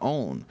do not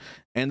own.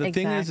 And the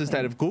thing is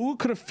that if Google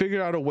could have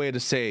figured out a way to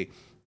say,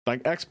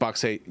 like Xbox,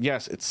 say,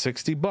 yes, it's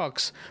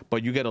 $60,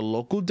 but you get a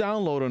local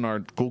download on our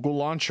Google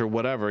launcher,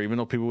 whatever, even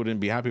though people wouldn't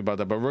be happy about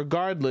that. But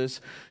regardless,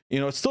 you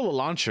know, it's still a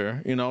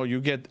launcher. You know, you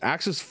get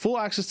full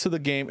access to the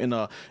game in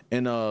a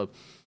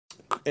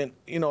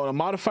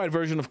modified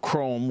version of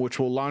Chrome, which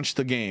will launch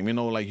the game. You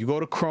know, like, you go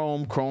to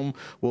Chrome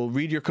will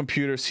read your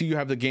computer, see you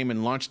have the game,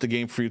 and launch the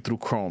game for you through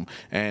Chrome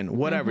and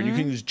whatever. You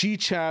can use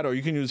GChat, or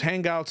you can use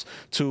Hangouts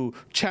to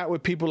chat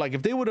with people. Like,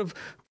 if they would have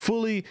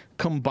fully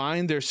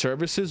combined their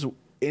services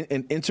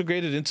and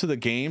integrated into the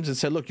games and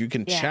said, look, you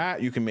can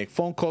chat, you can make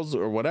phone calls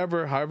or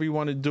whatever, however you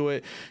want to do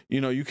it. You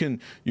know, you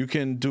can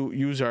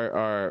use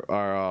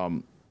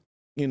our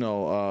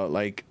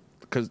like,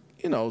 because,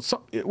 you know,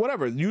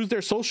 whatever, use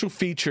their social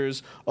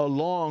features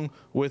along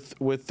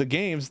with the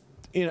games,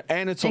 you know,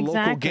 and it's a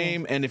local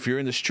game, and if you're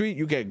in the street,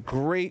 you get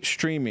great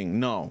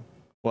streaming.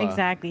 What?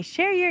 Exactly.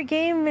 Share your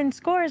game and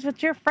scores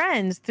with your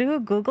friends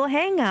through Google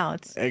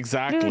Hangouts.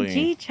 Exactly. Through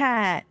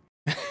GChat.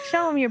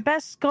 Show them your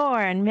best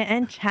score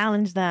and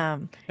challenge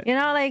them. You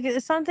know,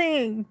 like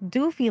something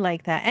doofy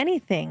like that.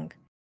 Anything.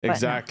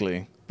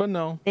 Exactly. But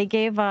no. They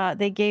gave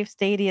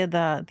Stadia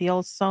the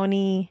old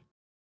Sony,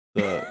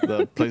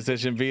 the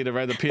PlayStation Vita,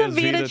 right? The PS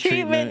Vita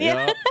treatment.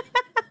 Yeah.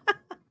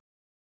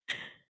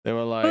 They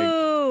were like,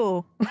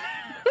 ooh.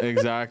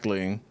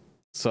 Exactly.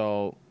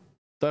 So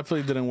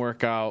definitely didn't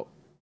work out.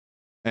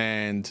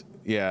 And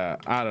yeah,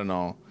 I don't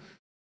know.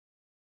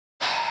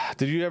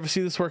 Did you ever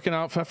see this working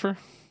out, Pfeffer?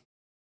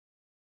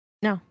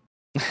 No.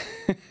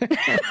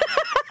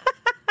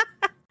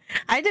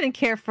 I didn't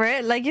care for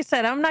it. Like you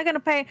said, I'm not going to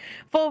pay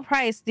full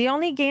price. The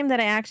only game that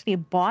I actually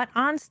bought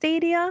on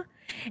Stadia,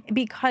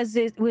 because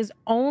it was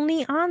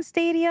only on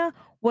Stadia,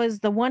 was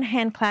the one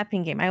hand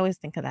clapping game. I always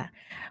think of that.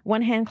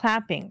 One hand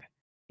clapping,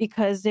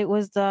 because it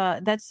was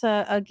that's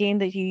a game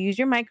that you use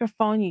your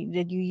microphone,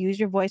 you use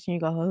your voice, and you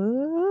go,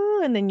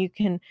 "Oh," and then you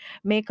can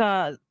make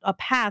a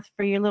path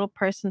for your little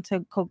person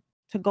to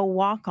go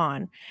walk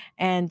on.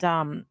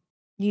 And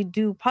you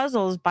do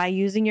puzzles by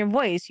using your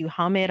voice. You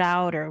hum it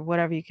out or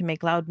whatever. You can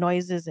make loud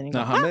noises and you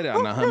go, hum it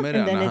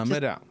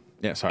out.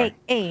 Yeah, sorry.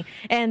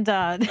 And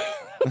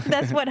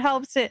that's what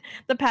helps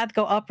the path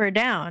go up or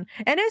down.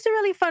 And it's a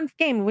really fun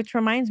game, which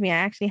reminds me, I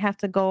actually have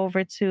to go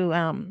over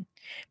to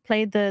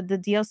play the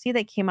DLC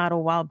that came out a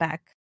while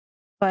back.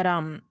 But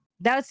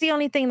that's the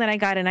only thing that I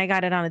got, and I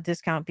got it on a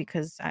discount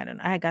because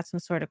I got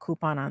some sort of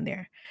coupon on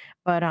there.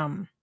 But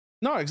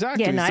no,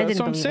 exactly. Yeah, no, that's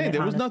what I'm saying.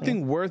 There was honestly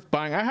nothing worth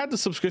buying. I had the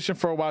subscription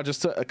for a while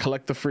just to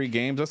collect the free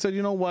games. I said,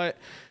 you know what?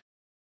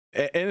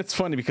 And it's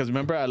funny because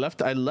remember I left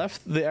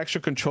the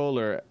extra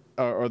controller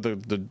or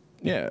the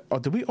yeah. Oh,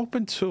 did we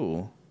open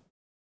two?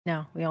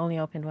 No, we only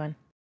opened one.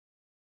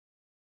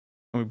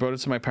 And we brought it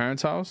to my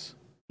parents' house?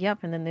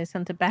 Yep, and then they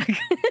sent it back.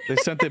 They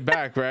sent it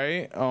back,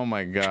 right? Oh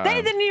my god.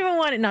 They didn't even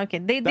want it. No, okay.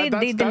 They didn't know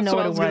what it was. That's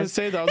what I was gonna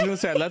say though. I was gonna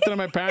say I left it at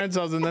my parents'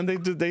 house and then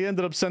they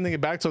ended up sending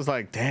it back. So I was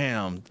like,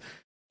 damn.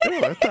 Ew,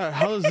 what the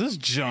hell is this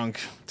junk?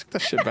 Take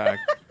that shit back.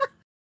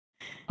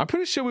 I'm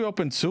pretty sure we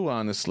opened two,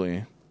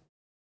 honestly.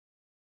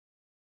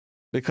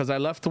 Because I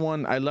left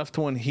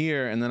one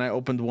here and then I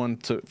opened one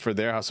for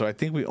their house. So I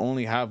think we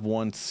only have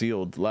one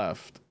sealed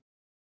left.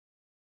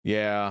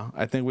 Yeah,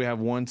 I think we have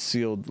one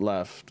sealed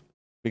left.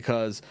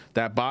 Because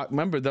that box,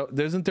 remember,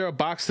 isn't there a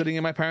box sitting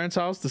in my parents'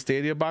 house? The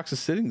Stadia box is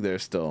sitting there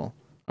still.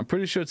 I'm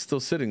pretty sure it's still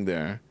sitting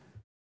there.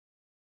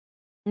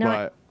 No,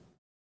 but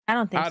I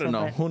don't think so. I don't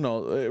know. Who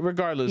knows?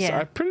 Regardless, Yeah.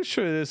 I'm pretty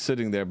sure it is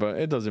sitting there, but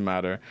it doesn't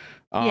matter.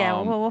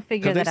 Yeah, we'll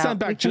figure that out. They sent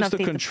back just the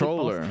update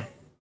controller.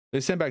 They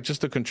sent back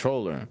just the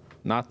controller,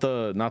 not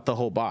the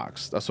whole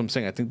box. That's what I'm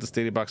saying. I think the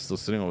Stadia box is still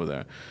sitting over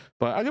there,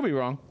 but I could be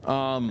wrong.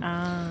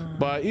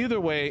 But either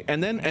way,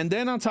 and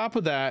then on top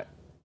of that,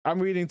 I'm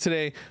reading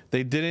today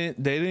they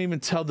didn't even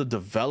tell the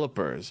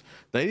developers.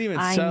 They didn't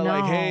even tell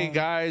like, hey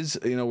guys,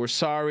 we're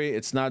sorry,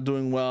 it's not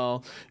doing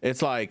well.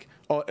 It's like,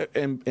 oh,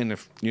 and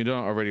if you're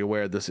not already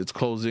aware of this, it's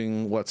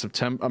closing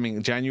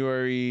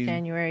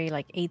January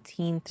like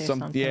 18th or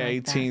something. Yeah,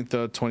 like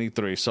 18th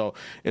 23. So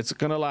it's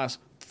gonna last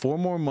 4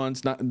 more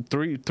months, not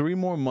three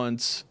more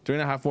months,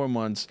 3.5 more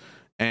months,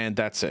 and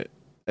that's it.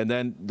 And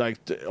then like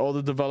all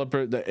the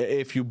developer,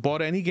 if you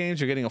bought any games,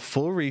 you're getting a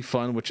full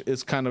refund, which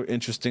is kind of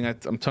interesting.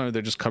 I'm telling you,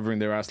 they're just covering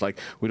their ass. Like,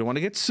 we don't want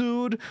to get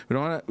sued. We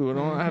don't want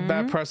to have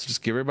bad press.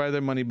 Just give everybody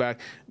their money back.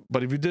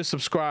 But if you did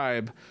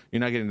subscribe, you're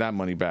not getting that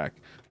money back.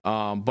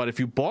 But if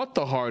you bought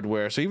the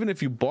hardware, so even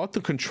if you bought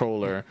the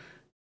controller,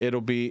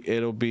 it'll be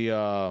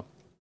you'll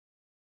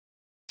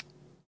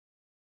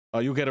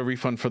get a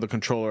refund for the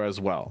controller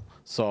as well.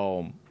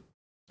 So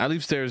at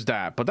least there's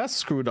that. But that's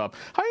screwed up.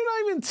 How do you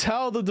not even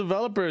tell the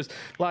developers?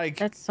 Like,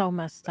 that's so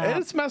messed up.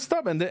 It's messed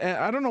up. And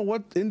I don't know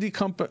what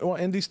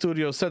indie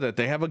studio said that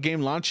they have a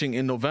game launching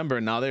in November.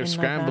 Now they're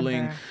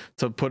scrambling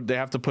to put. They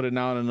have to put it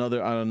now on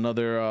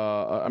another.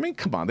 I mean,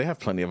 come on, they have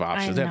plenty of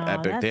options. They have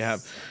Epic. They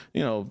have,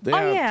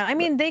 yeah. I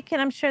mean, they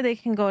can. I'm sure they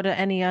can go to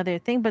any other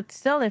thing. But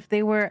still, if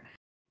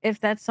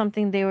that's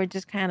something they were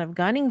just kind of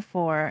gunning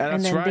for,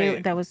 and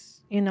then that was,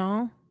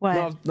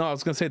 what? No, I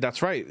was gonna say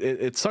that's right.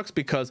 It sucks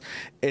because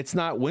it's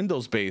not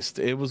Windows based.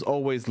 It was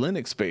always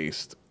Linux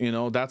based.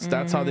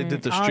 That's how they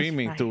did the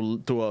streaming through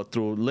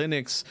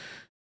Linux,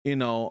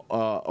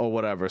 or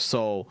whatever.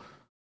 So,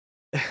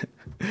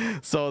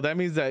 so that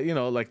means that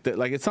like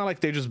it's not like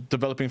they're just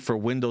developing for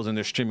Windows and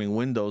they're streaming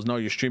Windows. No,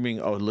 you're streaming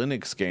a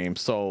Linux game.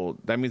 So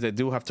that means they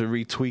do have to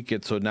retweak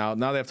it. So now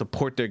they have to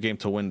port their game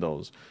to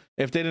Windows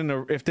if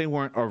they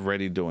weren't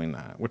already doing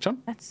that, which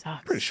that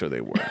sucks. Pretty sure they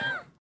were.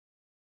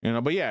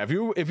 But yeah, if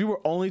you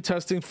were only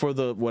testing for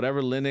the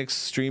whatever Linux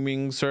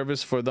streaming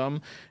service for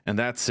them and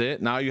that's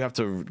it, now you have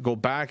to go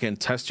back and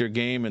test your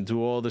game and do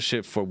all the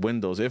shit for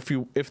Windows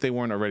if they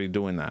weren't already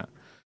doing that.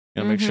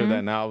 Make sure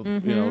that now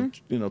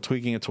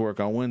tweaking it to work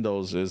on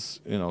Windows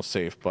is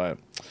safe. But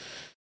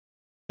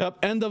yep,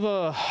 end of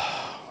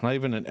not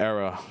even an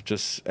era,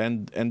 just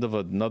end of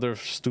another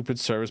stupid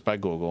service by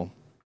Google.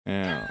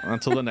 Yeah,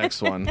 until the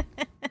next one.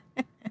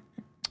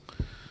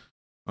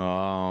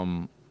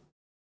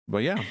 But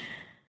yeah.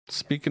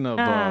 Speaking of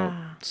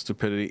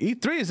stupidity,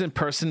 E3 is in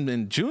person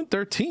in June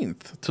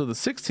 13th to the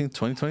 16th,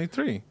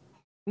 2023.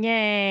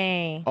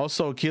 Yay.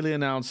 Also, Keighley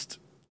announced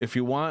if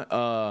you want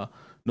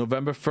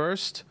November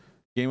 1st,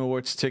 Game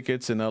Awards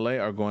tickets in LA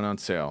are going on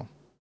sale.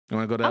 You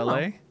want to go to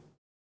LA?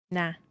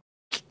 Nah.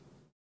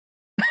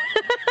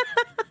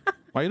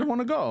 Why you don't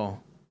want to go?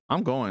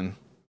 I'm going.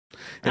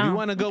 If you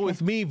want to go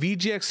with me,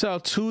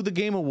 VGXL, to the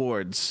Game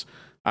Awards,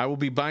 I will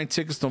be buying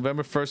tickets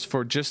November 1st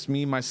for just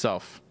me,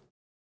 myself.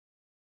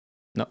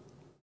 No.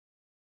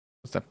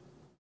 What's that?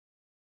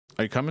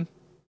 Are you coming?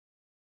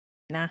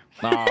 Nah.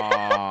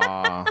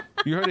 Aw,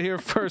 you heard it here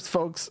first,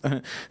 folks.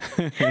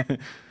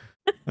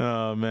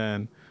 Oh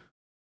man,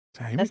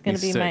 you That's make me gonna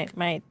be sick.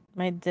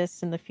 my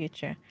diss in the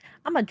future.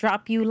 I'm gonna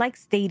drop you like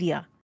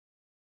Stadia.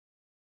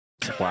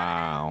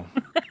 Wow.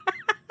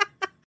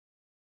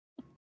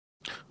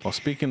 Well,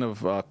 speaking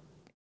of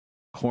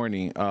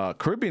corny,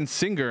 Caribbean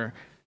singer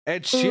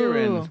Ed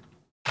Sheeran.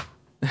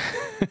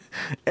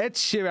 Ed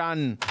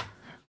Sheeran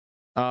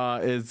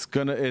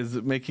is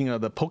making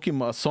the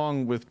Pokemon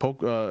song with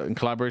in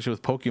collaboration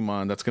with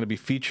Pokemon that's gonna be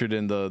featured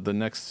in the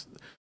next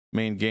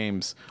main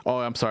games. Oh,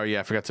 I'm sorry. Yeah,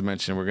 I forgot to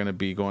mention we're gonna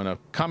be going to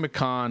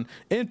Comic-Con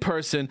in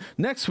person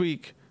next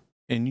week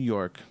in New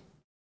York.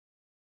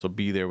 So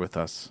be there with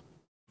us.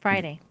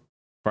 Friday.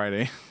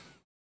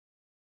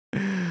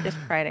 Just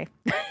Friday.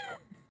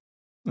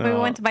 We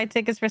went to buy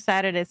tickets for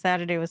Saturday.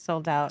 Saturday was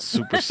sold out.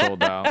 Super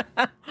sold out.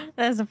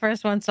 That's the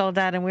first one sold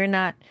out, and we're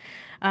not.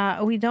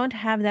 We don't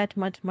have that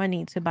much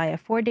money to buy a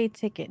 4-day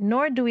ticket,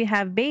 nor do we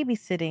have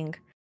babysitting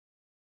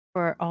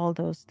for all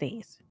those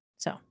days.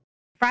 So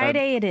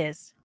Friday it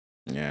is.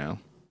 Yeah.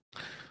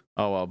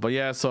 Oh well, but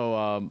yeah.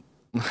 So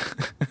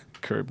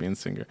Caribbean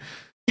singer.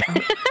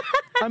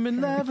 I'm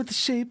in love with the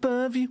shape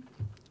of you.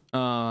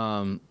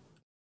 I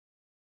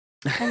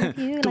love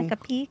you like a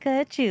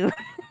Pikachu.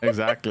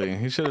 Exactly.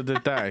 He should have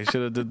did that. He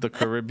should have did the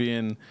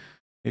Caribbean.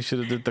 He should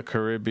have did the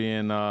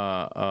Caribbean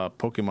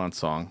Pokemon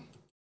song.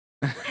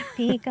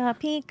 Pika,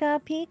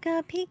 Pika,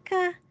 Pika,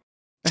 Pika.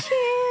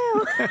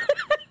 Chew.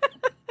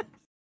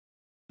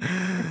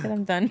 That's it,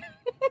 I'm done.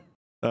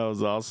 That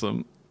was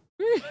awesome.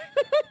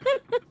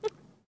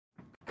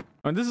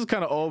 And this is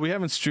kind of old. We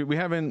haven't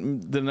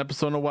did an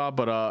episode in a while,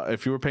 but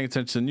if you were paying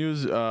attention to the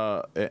news,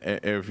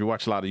 if you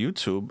watch a lot of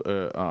YouTube,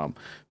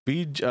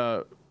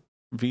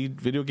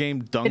 Video Game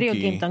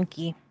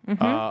Donkey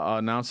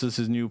announces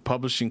his new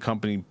publishing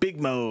company, Big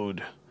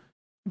Mode.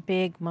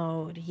 Big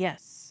Mode,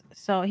 yes.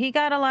 So he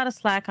got a lot of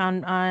slack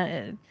on.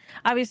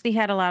 Obviously, he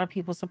had a lot of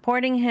people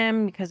supporting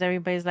him because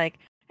everybody's like,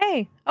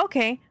 "Hey,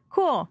 okay,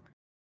 cool,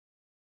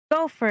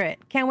 go for it.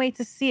 Can't wait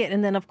to see it."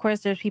 And then, of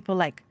course, there's people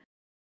like,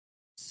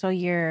 "So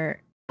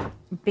you're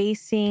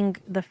basing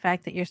the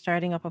fact that you're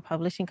starting up a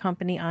publishing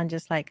company on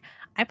just like,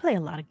 I play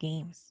a lot of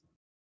games,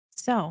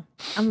 so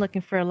I'm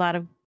looking for a lot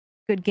of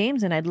good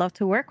games, and I'd love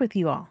to work with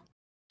you all."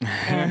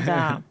 And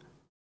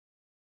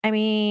I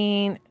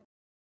mean,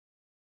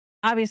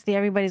 obviously,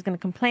 everybody's going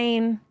to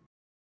complain.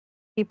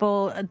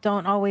 People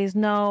don't always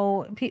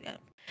know. People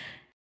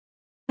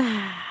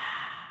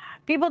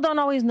don't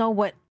always know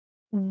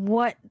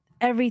what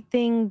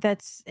everything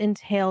that's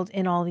entailed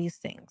in all these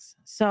things.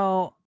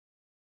 So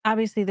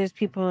obviously, there's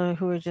people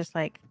who are just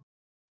like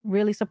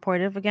really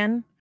supportive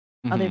again.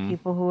 Other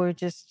people who are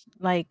just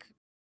like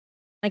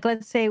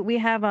let's say we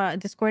have a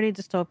Discordia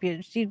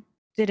Dystopia. She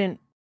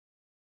didn't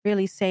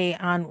really say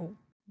on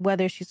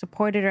whether she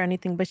supported or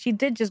anything, but she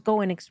did just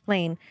go and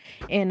explain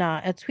in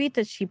a tweet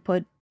that she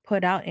put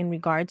out in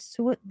regards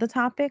to the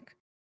topic,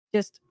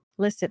 just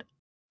listed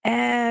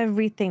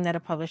everything that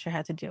a publisher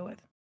had to deal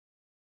with: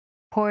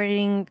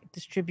 porting,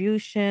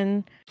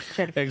 distribution,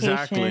 certification.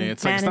 Exactly.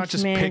 It's like, it's not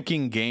just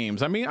picking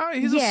games. I mean,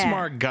 he's a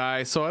smart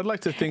guy, so I'd like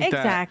to think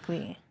that,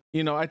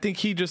 you know, I think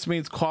he just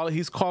means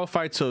he's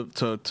qualified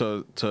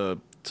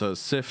to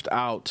sift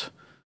out,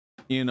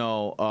 you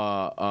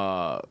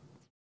know,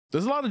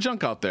 there's a lot of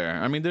junk out there.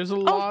 I mean, there's a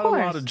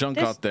lot of junk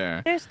out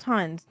there. There's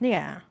tons,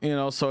 yeah. You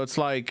know, so it's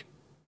like,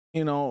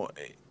 you know,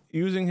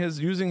 using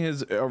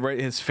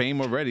his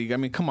fame already. I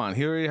mean, come on,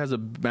 he already has a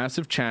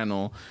massive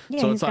channel. Yeah,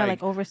 so he's got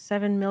like over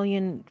 7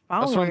 million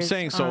followers. That's what I'm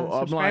saying. So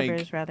I'm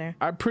like, rather.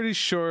 I'm pretty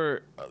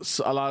sure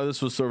a lot of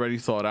this was already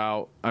thought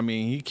out. I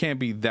mean, he can't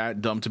be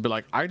that dumb to be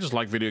like, I just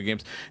like video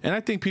games. And I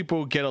think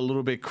people get a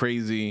little bit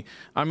crazy.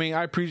 I mean,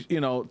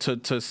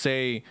 to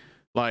say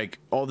like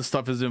all this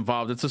stuff is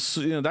involved,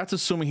 that's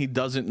assuming he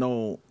doesn't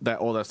know that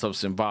all that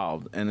stuff's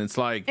involved. And it's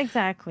like,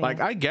 exactly,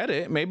 like, I get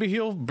it, maybe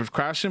he'll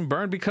crash and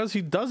burn because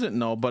he doesn't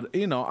know, but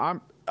you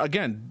know,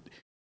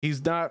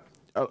 he's not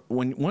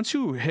once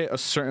you hit a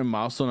certain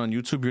milestone on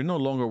YouTube, you're no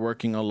longer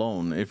working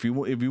alone. If you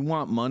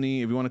want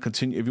money, if you want to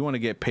continue, if you want to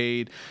get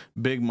paid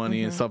big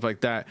money and stuff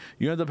like that,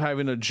 you end up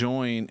having to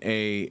join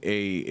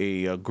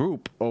a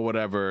group or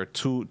whatever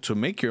to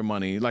make your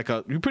money. Like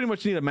you pretty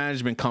much need a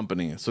management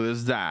company. So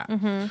there's that.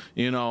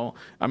 You know,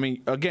 I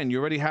mean, again, you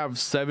already have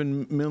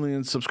 7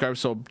 million subscribers,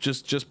 so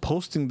just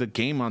posting the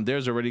game on there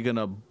is already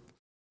gonna,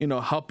 you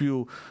know, help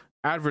you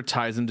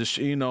advertise and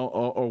you know,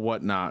 or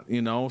whatnot,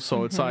 you know.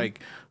 So it's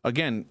like,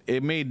 again,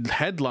 it made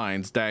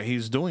headlines that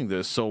he's doing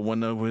this. So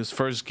when his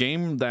first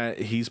game that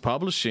he's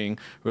publishing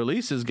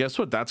releases, guess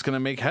what? That's gonna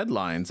make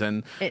headlines.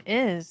 And it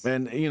is.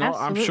 And you know,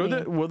 absolutely. I'm sure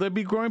that will there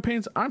be growing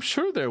pains? I'm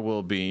sure there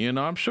will be. You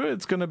know, I'm sure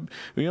it's gonna.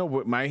 You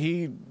know, might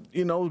he,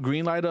 you know,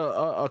 greenlight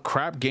a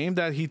crap game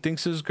that he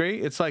thinks is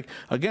great? It's like,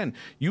 again,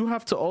 you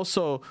have to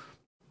also,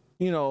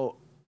 you know,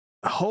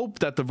 hope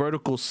that the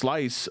vertical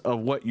slice of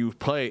what you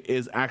play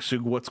is actually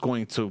what's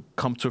going to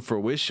come to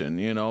fruition,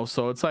 you know.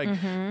 So it's like,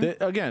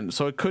 again,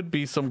 so it could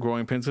be some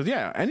growing pains, because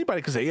yeah,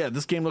 anybody could say, yeah,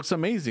 this game looks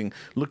amazing,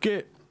 look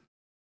at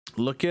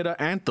Look at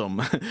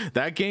Anthem.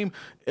 That game,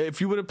 if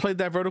you would have played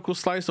that vertical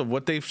slice of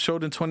what they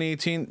showed in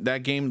 2018,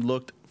 that game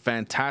looked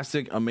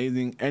fantastic,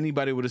 amazing.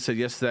 Anybody would have said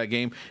yes to that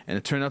game, and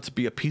it turned out to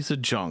be a piece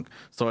of junk.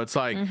 So it's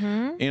like,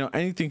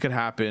 anything could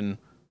happen.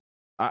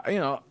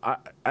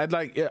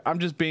 I'm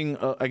just being,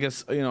 I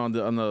guess, on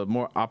the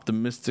more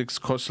optimistic,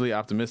 cautiously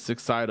optimistic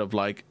side of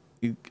like,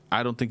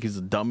 I don't think he's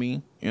a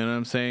dummy. You know what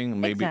I'm saying?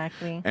 Maybe.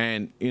 Exactly.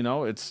 And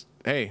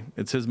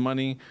it's his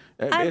money.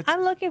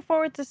 I'm looking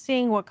forward to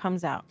seeing what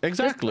comes out.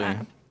 Exactly.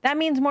 That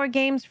means more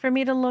games for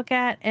me to look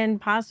at and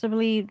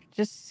possibly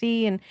just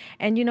see.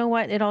 And you know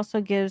what? It also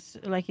gives,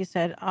 like you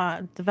said,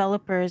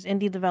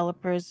 indie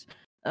developers,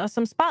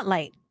 some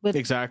spotlight with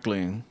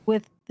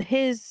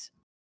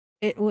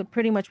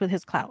pretty much with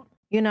his clout,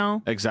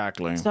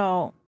 Exactly.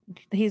 So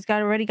he's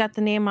already got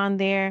the name on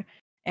there,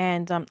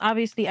 and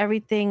obviously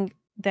everything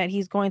that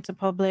he's going to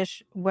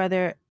publish,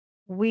 whether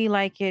we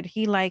like it,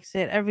 he likes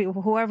it,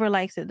 whoever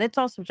likes it, it's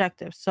all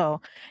subjective.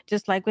 So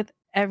just like with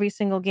every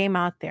single game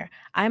out there,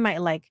 I might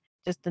like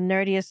just the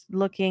nerdiest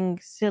looking,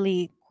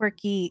 silly,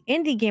 quirky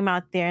indie game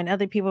out there, and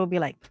other people will be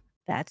like,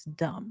 that's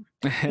dumb,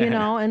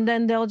 and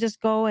then they'll just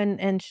go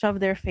and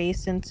shove their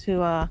face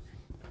into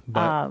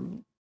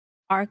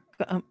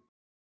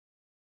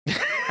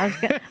I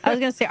was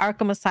gonna say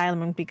Arkham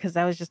Asylum, because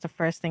that was just the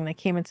first thing that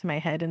came into my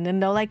head, and then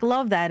they'll like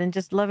love that and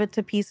just love it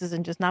to pieces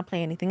and just not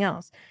play anything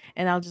else,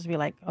 and I'll just be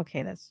like,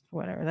 okay, that's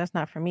whatever, that's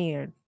not for me,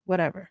 or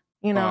whatever,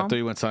 I thought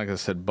you went something that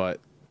said but.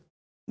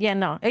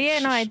 No,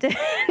 I did.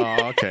 Oh,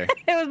 okay.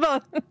 It was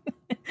both.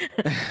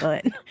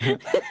 But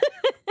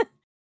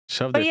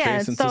shove their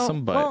face into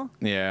some butt.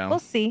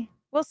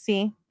 We'll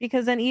see,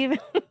 because then even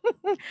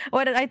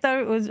what I thought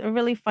it was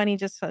really funny,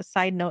 just a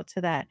side note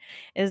to that,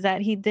 is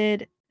that he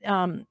did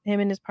him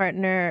and his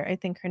partner, I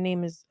think her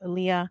name is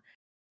Aaliyah,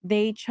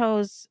 they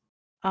chose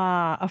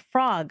a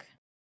frog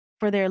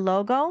for their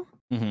logo.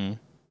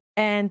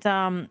 And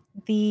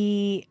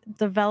the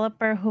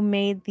developer who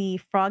made the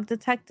Frog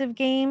Detective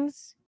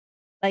games,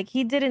 like,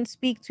 he didn't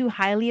speak too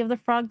highly of the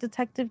Frog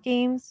Detective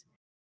games.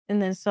 And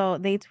then so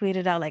they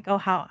tweeted out like, oh,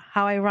 how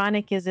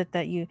ironic is it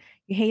that you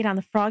hate on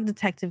the Frog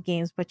Detective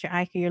games, but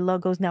your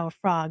logo's now a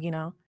frog,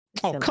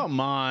 Oh, come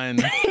on.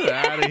 Get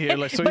out of here.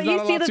 Like, so but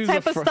you see the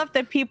type of stuff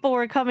that people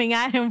were coming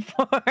at him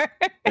for.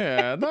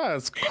 Yeah,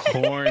 that's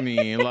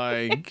corny.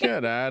 Like,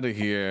 get out of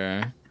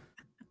here.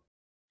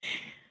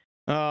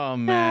 Oh,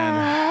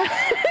 man.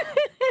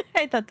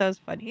 I thought that was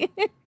funny.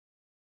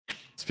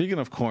 Speaking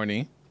of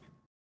corny.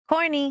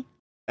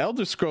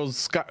 Elder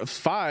Scrolls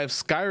 5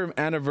 Skyrim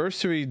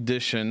Anniversary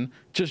Edition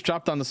just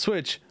dropped on the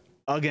Switch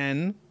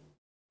again.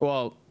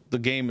 Well, the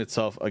game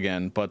itself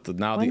again, but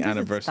now the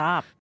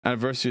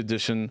Anniversary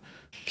Edition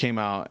came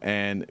out,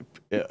 and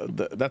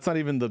that's not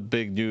even the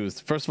big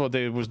news. First of all,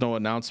 there was no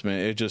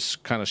announcement. It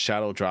just kind of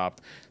shadow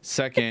dropped.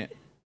 Second,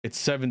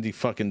 it's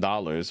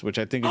 $70, which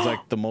I think is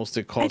like the most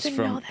it costs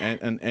from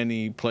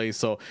any place.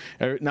 So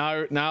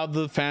now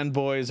the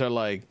fanboys are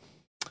like,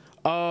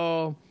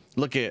 oh,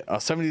 look at a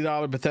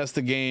 $70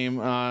 Bethesda game,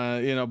 blah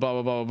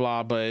blah blah blah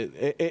blah. But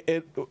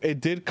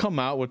it did come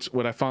out.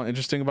 What I found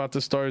interesting about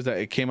this story is that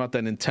it came out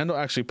that Nintendo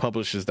actually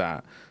publishes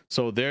that.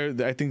 So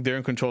I think they're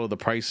in control of the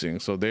pricing.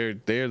 So they're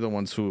the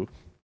ones who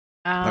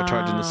are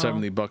charging the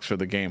 $70 for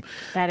the game.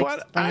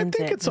 But I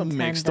think it's a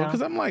mix though,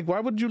 because I'm like, why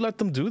would you let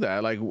them do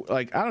that? Like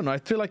I don't know. I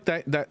feel like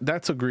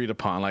that's agreed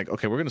upon. Like,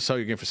 okay, we're gonna sell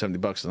your game for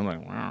 $70. And I'm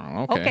like,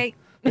 wow, okay.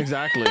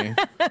 Exactly.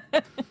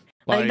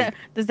 Like that,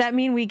 does that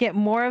mean we get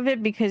more of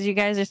it because you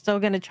guys are still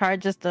going to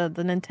charge us the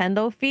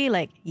Nintendo fee?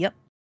 Like, yep.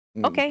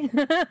 Okay.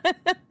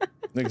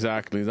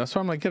 Exactly. That's why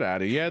I'm like, get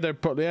out of here.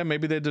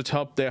 Maybe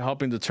they're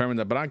helping determine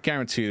that, but I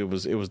guarantee it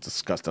was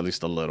discussed at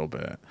least a little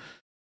bit.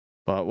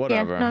 But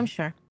whatever. Yeah, no,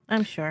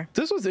 I'm sure.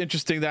 This was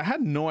interesting that I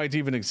had no idea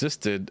even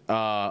existed.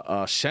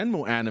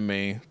 Shenmue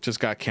anime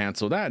just got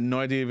canceled. I had no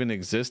idea even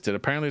existed.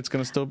 Apparently it's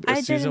going to still be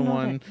season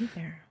 1.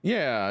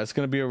 Yeah, it's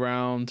going to be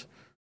around,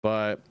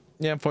 but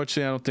yeah,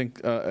 unfortunately, I don't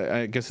think.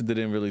 I guess it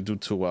didn't really do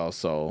too well.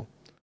 So,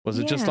 was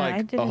it just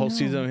like a whole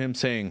season of him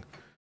saying,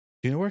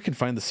 "Do you know where I can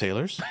find the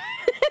sailors?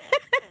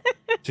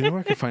 Do you know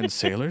where I can find the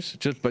sailors?"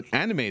 But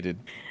animated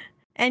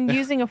and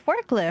using a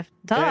forklift.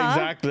 Duh. Yeah,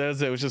 exactly. That's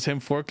it. It was just him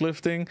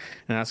forklifting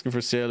and asking for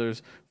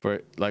sailors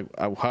for like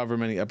however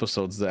many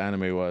episodes the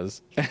anime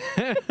was.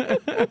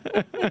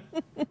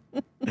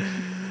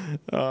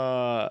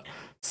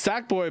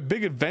 Sackboy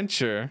Big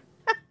Adventure.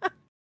 All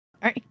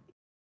right.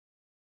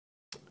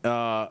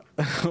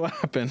 What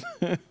happened?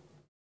 I'm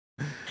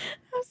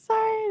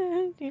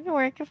sorry. Do you know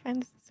where I can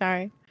find?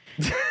 Sorry.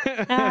 Do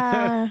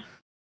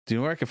you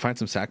know where I can find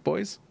some sack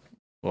boys?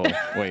 Well,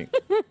 wait,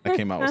 that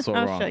came out so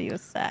wrong. I'll show you a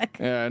sack.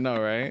 Yeah, I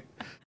know, right?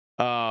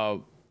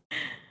 So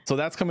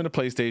that's coming to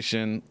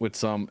PlayStation with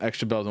some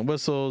extra bells and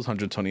whistles,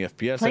 120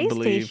 FPS, I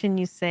believe. PlayStation,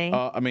 you say?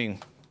 I mean,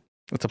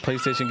 it's a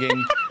PlayStation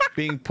game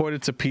being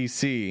ported to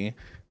PC.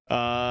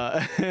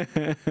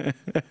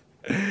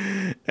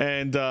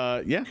 And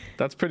yeah,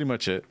 that's pretty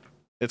much it.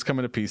 It's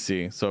coming to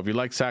PC. So if you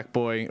like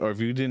Sackboy, or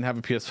if you didn't have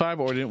a PS5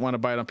 or didn't want to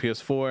buy it on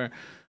PS4,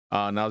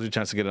 Now's your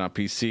chance to get it on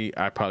PC.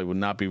 I probably would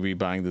not be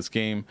rebuying this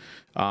game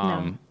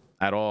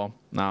at all.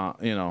 Now,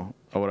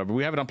 or whatever.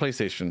 We have it on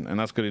PlayStation, and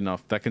that's good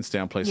enough. That can stay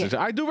on PlayStation.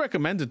 I do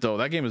recommend it though.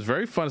 That game is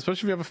very fun, especially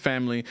if you have a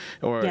family,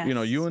 or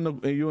you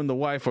and the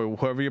wife, or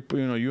whoever you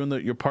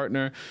and your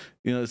partner.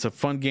 It's a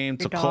fun game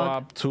to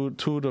co-op. 2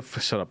 to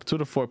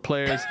 4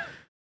 players.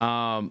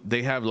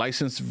 They have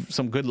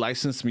some good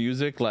licensed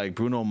music like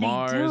Bruno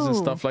Mars and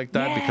stuff like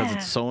that because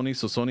it's Sony.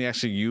 So Sony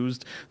actually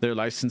used their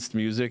licensed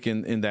music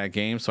in that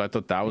game. So I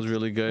thought that was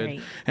really good.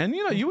 Great. And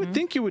you would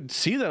think you would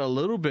see that a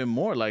little bit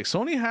more. Like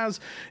Sony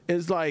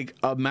is like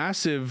a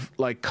massive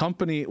like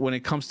company when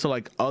it comes to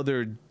like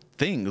other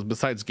things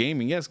besides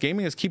gaming. Yes,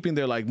 gaming is keeping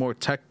their like more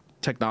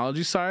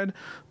technology side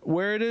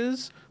where it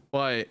is.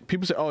 But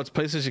people say, oh, it's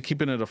PlayStation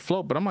keeping it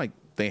afloat. But I'm like,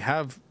 they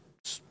have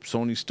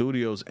Sony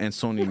Studios and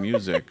Sony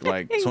Music,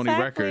 like exactly. Sony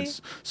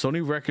Records.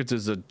 Sony Records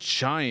is a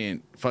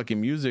giant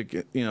fucking music.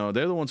 They're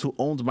the ones who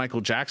owned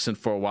Michael Jackson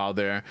for a while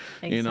there.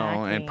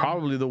 Exactly. And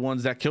probably the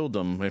ones that killed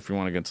him. If you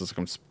want to get into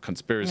some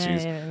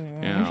conspiracies,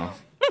 I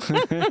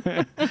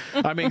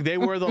mean, they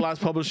were the last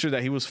publisher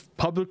that he was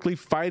publicly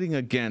fighting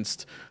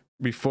against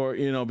before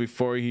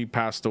he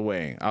passed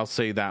away. I'll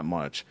say that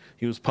much.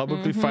 He was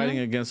publicly fighting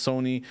against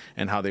Sony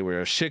and how they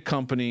were a shit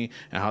company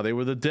and how they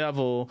were the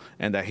devil,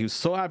 and that he was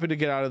so happy to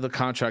get out of the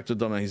contract with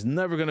them and he's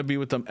never going to be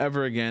with them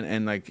ever again.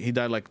 And like he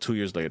died like 2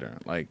 years later.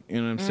 Like, you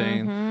know what I'm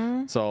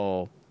saying?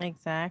 So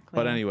exactly.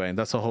 But anyway,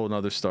 that's a whole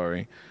nother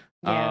story.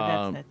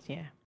 Yeah,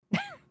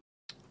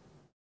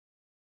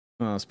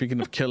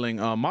 speaking of killing,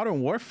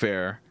 Modern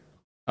Warfare,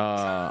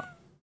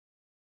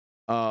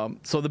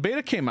 so the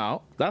beta came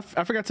out.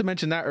 I forgot to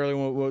mention that earlier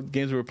what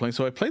games we were playing.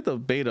 So I played the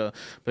beta,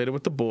 played it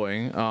with the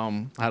boy.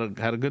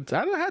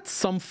 Had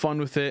some fun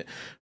with it.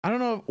 I don't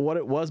know what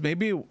it was.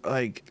 Maybe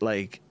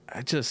like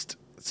since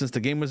the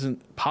game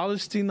wasn't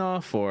polished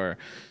enough or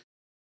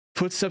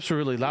footsteps were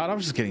really loud, I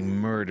was just getting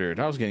murdered.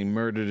 I was getting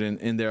murdered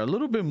in there a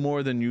little bit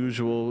more than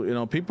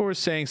usual. People were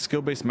saying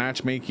skill-based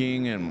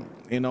matchmaking and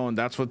and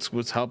that's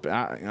what's helping.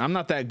 I'm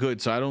not that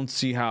good, so I don't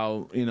see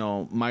how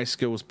my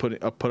skill was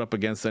put up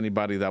against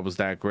anybody that was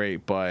that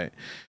great. But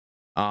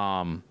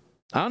I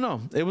don't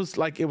know. It was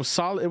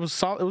solid. It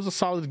was a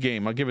solid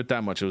game. I'll give it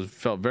that much.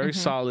 Felt very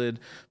solid.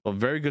 Felt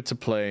very good to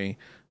play.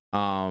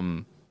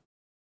 I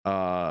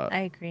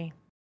agree.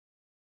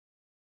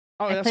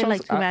 Oh, I played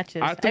like 2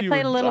 matches. I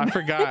played a little bit. I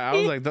forgot. I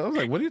was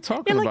like, what are you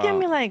talking about? You're looking at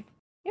me like,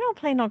 you don't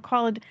play no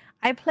Call of Duty.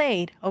 I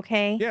played,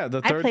 okay? Yeah,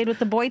 I played with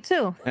the boy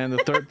too. And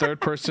the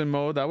third person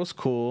mode, that was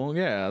cool.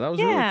 Yeah, that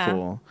was really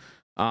cool.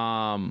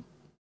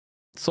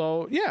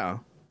 So yeah,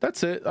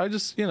 that's it. I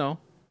just, the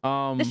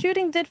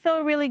shooting did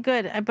feel really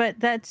good, but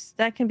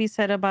that can be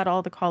said about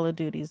all the Call of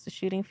Duties. The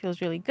shooting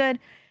feels really good.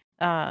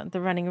 The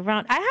running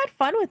around. I had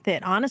fun with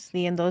it,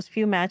 honestly, in those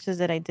few matches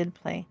that I did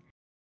play.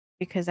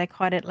 Because I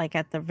caught it like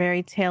at the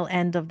very tail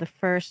end of the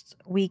first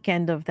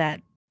weekend of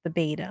the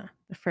beta,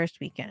 the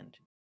first weekend.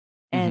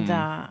 And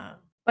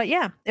but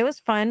yeah, it was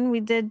fun. We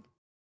did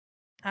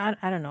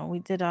I don't know, we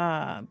did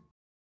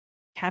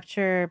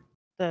capture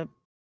the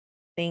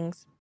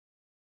things.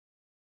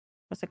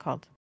 What's it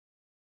called?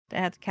 They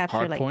had to capture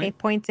hard like point? 8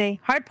 points.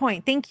 Hard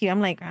point. Thank you. I'm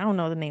like, I don't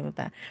know the name of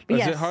that. But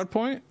is it hard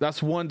point?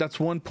 That's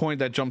one point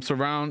that jumps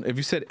around. If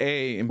you said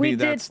A and B,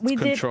 that's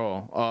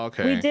control. Oh,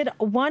 okay. We did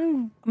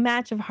one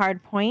match of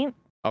hard point.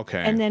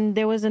 Okay. And then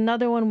there was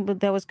another one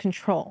that was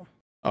control.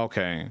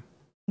 Okay.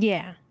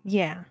 Yeah.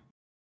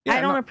 I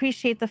don't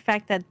appreciate the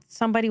fact that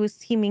somebody was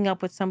teaming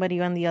up with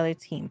somebody on the other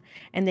team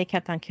and they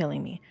kept on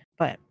killing me.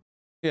 But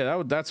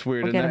yeah, that's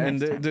weird. And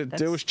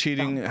there was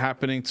cheating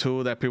happening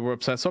too that people were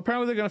upset. So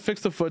apparently they're gonna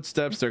fix the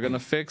footsteps. They're gonna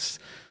fix,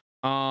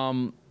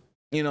 the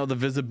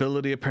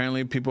visibility.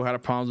 Apparently people had a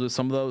problem with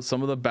some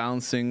of the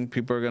balancing.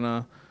 People are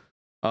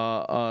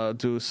gonna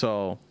do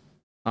so.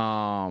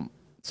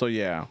 So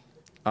yeah.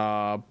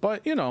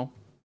 But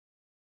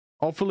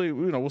hopefully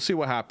we'll see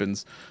what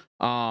happens.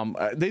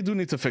 They do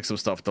need to fix some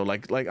stuff though.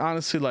 Like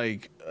honestly,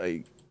 like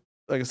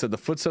I said, the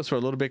footsteps were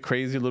a little bit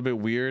crazy, a little bit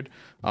weird,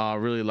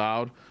 really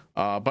loud.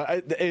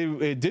 But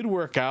it did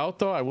work out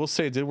though. I will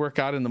say it did work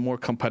out in the more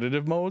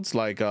competitive modes,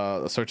 like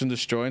search and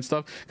destroy and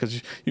stuff,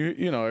 because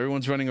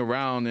everyone's running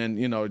around and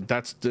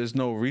there's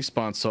no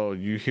respawn, so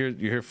you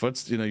hear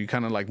footsteps. You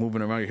kind of like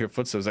moving around, you hear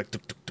footsteps, like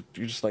tuk, tuk, tuk,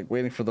 you're just like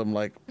waiting for them,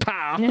 like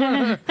pow,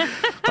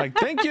 like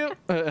thank you,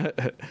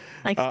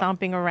 like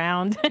stomping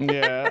around.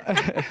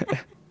 Yeah.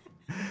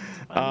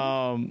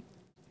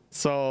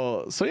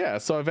 So yeah.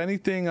 So if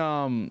anything,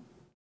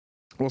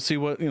 we'll see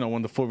what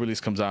when the full release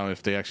comes out,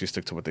 if they actually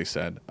stick to what they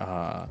said.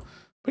 But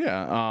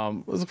yeah,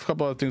 there's a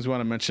couple other things we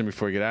want to mention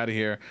before we get out of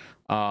here.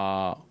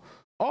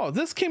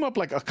 This came up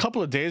like a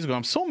couple of days ago.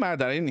 I'm so mad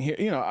that I didn't hear.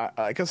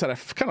 Like I said, I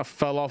kind of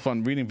fell off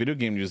on reading video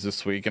game news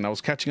this week, and I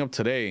was catching up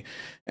today.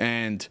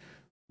 And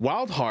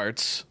Wild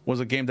Hearts was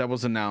a game that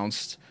was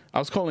announced. I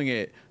was calling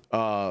it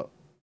what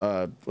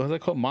is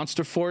it called?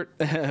 Monster Fort,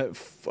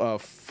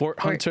 Fort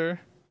Hunter.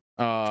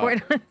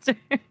 Fort Hunter.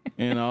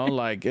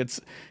 Like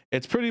it's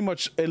pretty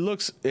much. It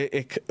looks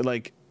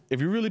like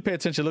if you really pay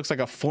attention, it looks like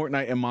a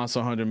Fortnite and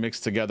Monster Hunter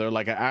mixed together,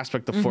 like an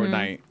aspect of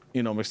Fortnite,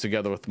 you know, mixed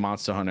together with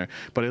Monster Hunter.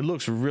 But it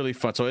looks really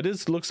fun. So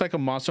it looks like a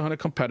Monster Hunter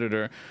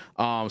competitor,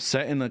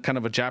 set in a kind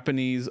of a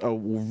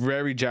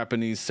very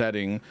Japanese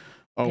setting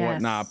or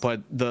whatnot.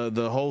 But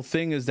the whole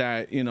thing is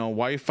that, you know,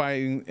 while you're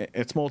fighting,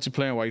 it's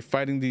multiplayer, while you're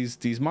fighting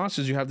these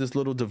monsters, you have this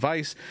little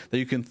device that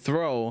you can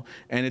throw,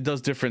 and it does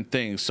different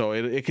things. So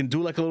it can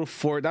do like a little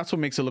fort. That's what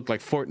makes it look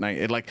like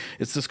Fortnite.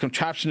 It's this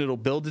contraption. It'll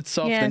build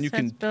itself. Then you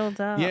can build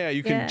up.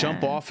 you can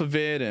jump off of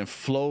it and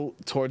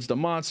float towards the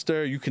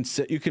monster. You can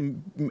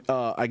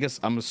I guess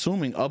I'm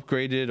assuming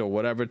upgrade it or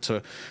whatever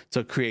to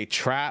create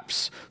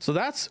traps. So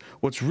that's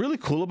what's really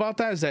cool about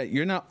that, is that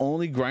you're not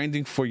only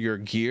grinding for your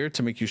gear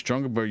to make you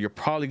stronger, but you're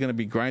probably going to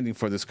be grinding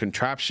for this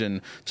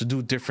contraption to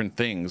do different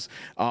things.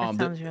 That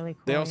sounds really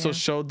cool. They also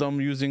showed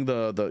them using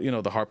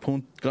the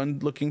harpoon gun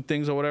looking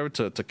things or whatever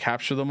to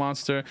capture the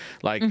monster.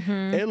 Like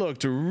it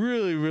looked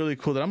really, really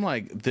cool. That I'm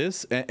like,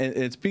 this, and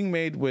it's being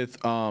made with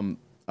EA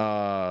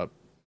and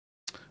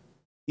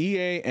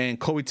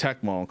Koei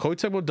Tecmo. Koei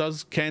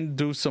Tecmo can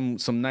do some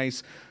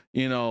nice,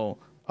 you know,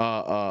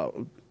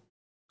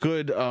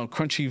 good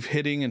crunchy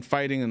hitting and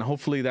fighting, and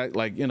hopefully that,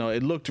 like, you know,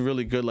 it looked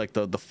really good. Like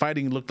the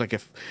fighting looked like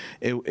if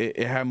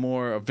it had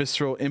more a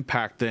visceral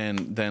impact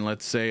than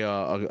let's say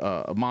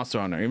a Monster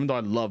Hunter. Even though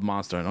I love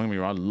Monster Hunter, don't get me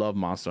wrong, I love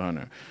Monster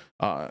Hunter.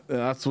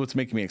 That's what's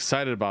making me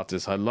excited about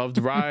this. I loved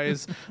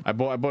Rise. I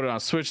bought it on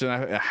Switch, and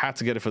I had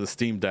to get it for the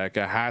Steam Deck.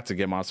 I had to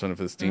get Monster Hunter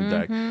for the Steam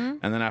Deck,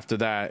 and then after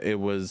that, it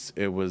was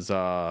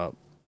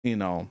you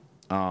know,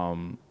 I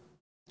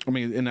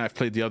mean, and I've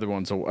played the other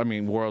ones. So I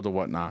mean, World or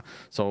whatnot.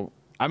 So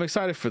I'm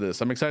excited for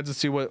this. I'm excited to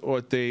see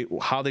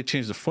how they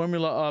change the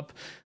formula up,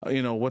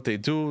 you know, what they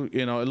do.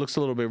 You know, it looks a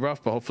little bit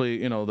rough, but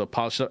hopefully, you know, they'll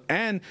polish it up.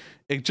 And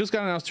it just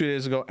got announced 3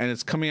 days ago, and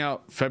it's coming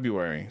out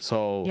February.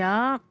 So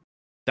yeah,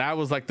 that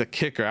was like the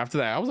kicker. After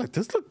that, I was like,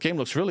 this game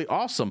looks really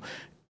awesome.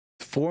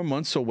 4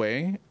 months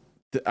away.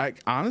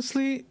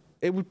 Honestly,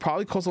 it would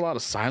probably cause a lot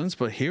of silence,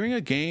 but hearing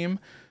a game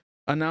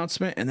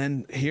announcement and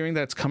then hearing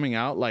that's coming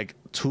out like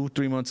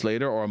 2-3 months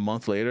later or a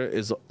month later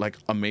is like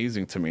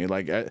amazing to me.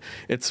 Like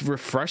it's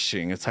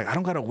refreshing. It's like, I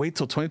don't gotta wait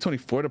till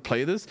 2024 to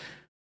play this.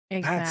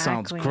 Exactly. That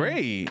sounds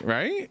great,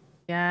 right?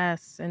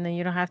 Yes. And then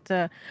you don't have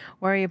to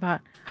worry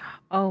about,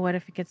 oh, what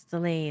if it gets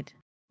delayed?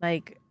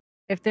 Like,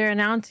 if they're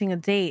announcing a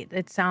date,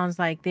 it sounds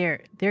like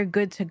they're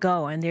good to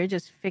go, and they're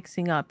just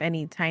fixing up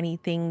any tiny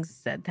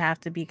things that have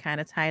to be kind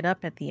of tied up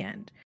at the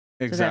end.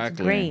 Exactly. So that's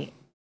great.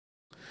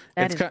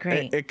 That is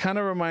great. It kind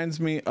of reminds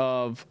me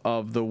of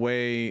the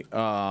way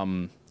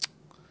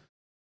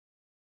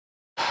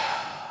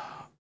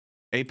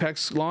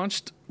Apex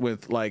launched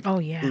with like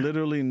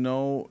literally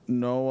no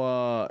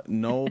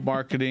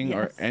marketing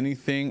or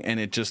anything, and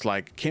it just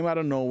like came out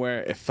of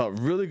nowhere. It felt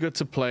really good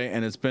to play,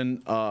 and it's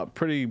been a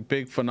pretty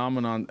big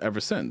phenomenon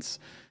ever since,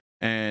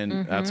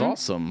 and that's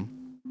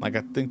awesome. Like,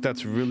 I think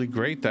that's really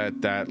great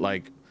that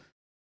like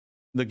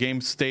the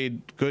game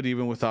stayed good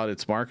even without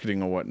its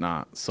marketing or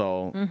whatnot.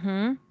 So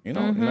you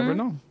know, you never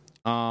know.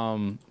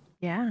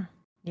 Yeah.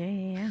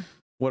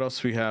 What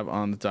else we have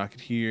on the docket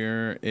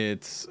here?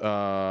 It's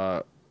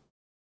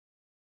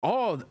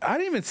oh, I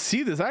didn't even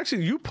see this.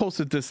 Actually, you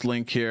posted this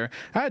link here.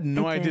 I had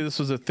no idea this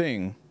was a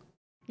thing.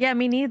 Yeah,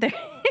 me neither.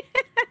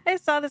 I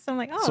saw this. I'm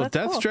like, oh, so that's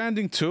Death cool.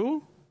 Stranding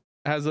 2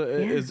 has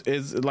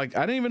is like,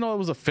 I didn't even know it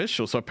was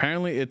official. So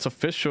apparently it's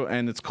official,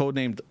 and it's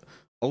codenamed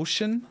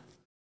Ocean.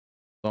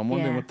 So I'm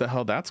wondering what the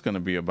hell that's going to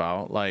be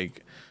about.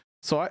 Like,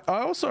 so I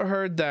also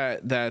heard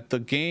that the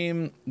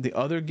game, the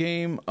other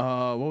game,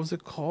 what was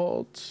it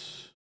called?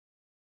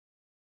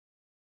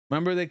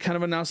 Remember they kind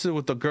of announced it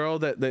with the girl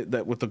that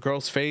with the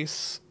girl's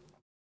face.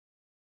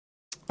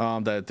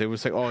 That they would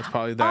say, oh, it's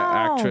probably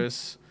that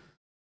actress.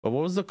 But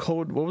what was the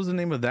code? What was the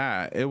name of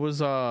that? It was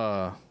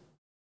damn,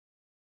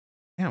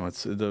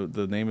 it's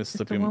the name is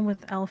slipping. The one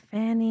with Elle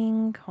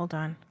Fanning. Hold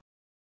on.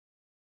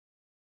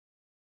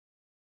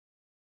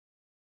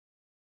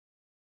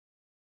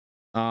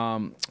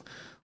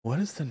 What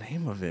is the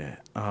name of it?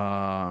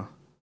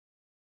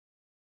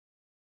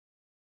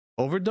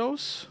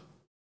 Overdose?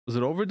 Was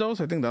it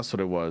Overdose? I think that's what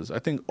it was. I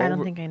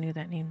don't think I knew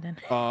that name then.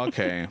 Oh,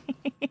 okay.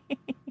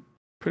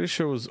 Pretty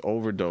sure it was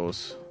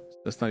Overdose.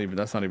 That's not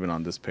even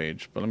on this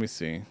page, but let me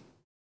see.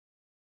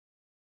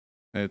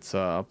 It's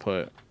I'll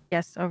put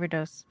yes,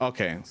 Overdose.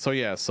 Okay.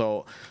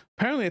 So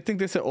apparently I think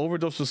they said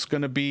Overdose was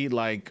gonna be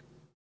like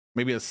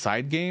maybe a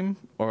side game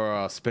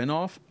or a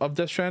spin-off of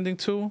Death Stranding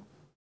 2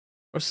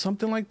 or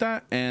something like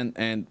that.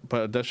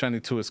 But Death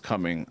Stranding 2 is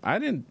coming. I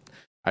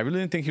really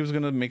didn't think he was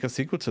gonna make a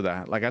sequel to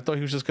that. Like, I thought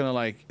he was just gonna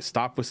like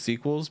stop with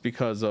sequels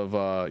because of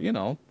you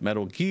know,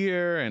 Metal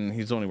Gear, and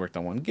he's only worked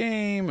on one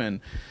game, and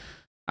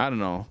I don't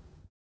know.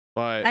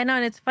 But I know,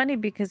 and it's funny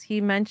because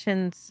he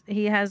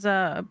has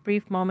a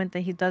brief moment that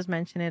he does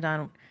mention it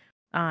on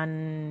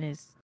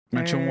his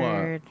mention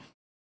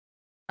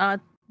what?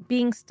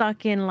 Being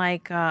stuck in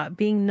like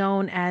being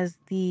known as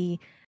the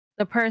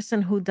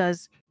person who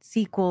does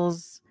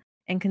sequels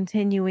and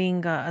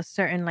continuing a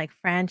certain like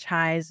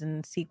franchise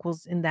and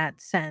sequels in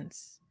that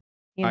sense.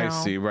 You I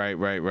know, see. Right,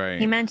 right, he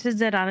right.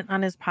 mentions it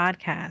on his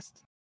podcast.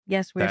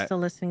 Yes, we're That still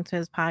listening to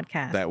his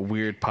podcast. that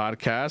weird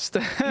podcast.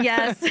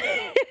 Yes.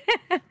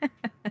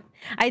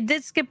 I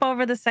did skip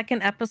over the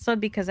second episode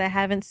because I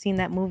haven't seen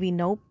that movie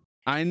Nope.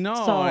 I know,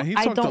 So and he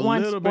I talked a don't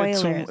want little bit too.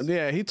 spoilers.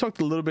 Yeah, he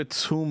talked a little bit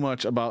too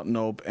much about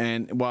Nope,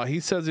 and while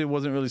he says it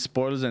wasn't really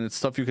spoilers and it's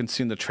stuff you can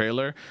see in the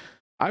trailer,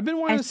 I've been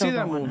wanting I to still see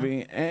that don't wanna.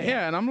 movie, and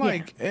Yeah. and I'm Yeah.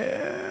 like,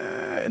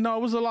 no,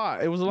 it was a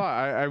lot. It was a lot.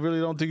 I really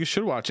don't think you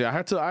should watch it. I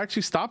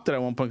actually stopped it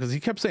at one point because he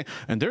kept saying,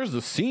 and there's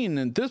the scene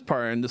in this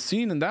part and the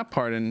scene in that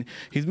part, and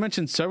he's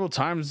mentioned several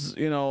times,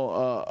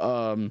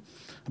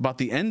 about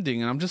the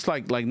ending, and I'm just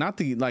like not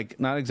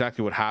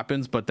exactly what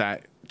happens, but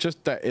that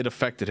it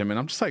affected him, and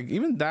I'm just like,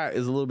 even that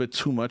is a little bit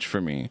too much for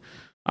me.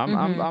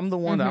 I'm the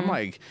one that I'm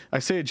like, I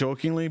say it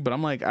jokingly, but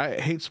I'm like, I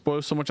hate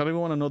spoilers so much. I don't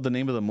even want to know the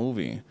name of the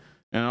movie.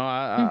 You know,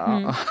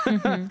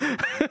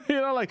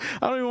 like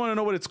I don't even want to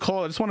know what it's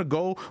called. I just want to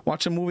go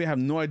watch a movie. I have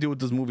no idea what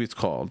this movie is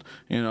called.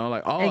 You know,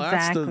 like, oh,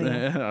 Exactly.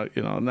 that's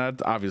the, and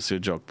that's obviously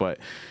a joke, but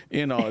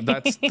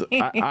that's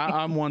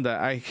I'm one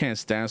that I can't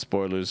stand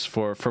spoilers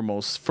for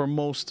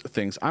most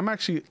things. I'm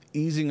actually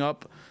easing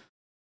up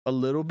a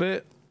little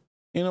bit,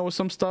 with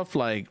some stuff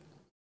like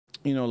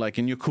like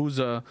in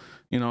Yakuza,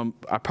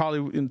 I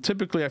probably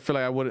typically I feel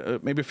like I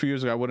would maybe a few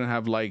years ago I wouldn't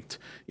have liked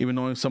even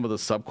knowing some of the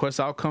subquest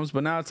outcomes,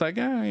 but now it's like,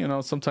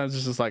 sometimes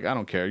it's just like, I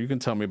don't care. You can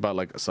tell me about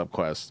like a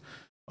subquest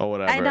or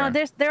whatever. I know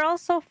they're all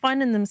so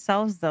fun in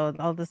themselves though.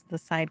 All the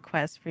side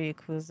quests for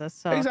Yakuza.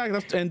 So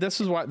Exactly, this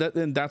is why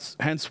that's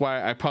hence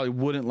why I probably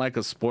wouldn't like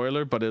a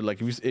spoiler. But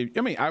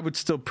I would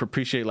still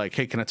appreciate like,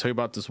 hey, can I tell you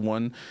about this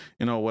one,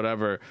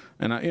 whatever.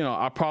 And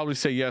I'll probably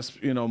say yes,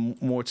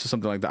 more to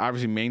something like that.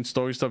 Obviously, main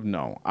story stuff,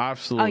 no,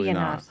 absolutely no,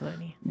 not.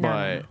 absolutely.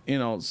 But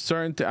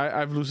certain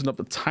I've loosened up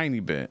a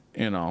tiny bit,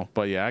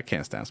 But yeah, I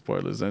can't stand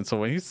spoilers. And so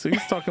when he's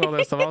talking all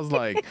that stuff, I was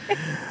like,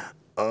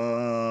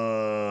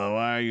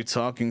 why are you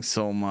talking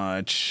so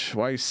much?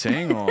 Why are you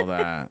saying all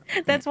that?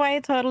 That's why I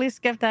totally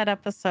skipped that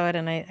episode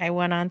and I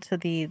went on to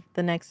the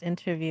next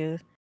interview.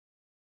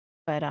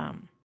 But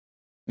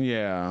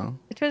yeah,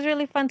 it was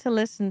really fun to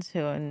listen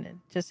to, and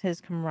just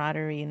his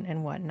camaraderie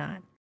and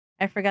whatnot.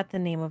 I forgot the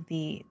name of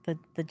the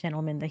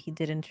gentleman that he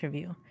did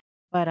interview,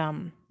 but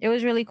it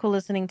was really cool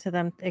listening to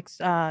them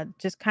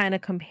just kind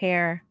of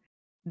compare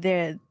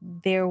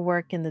their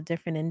work in the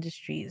different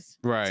industries.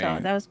 right. So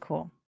that was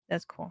cool.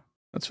 That's cool.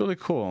 That's really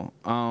cool.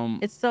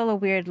 It's still a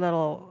weird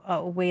little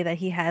way that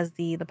he has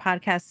the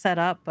podcast set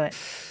up, but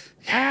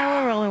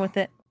we're rolling with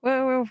it.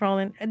 We're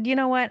rolling. You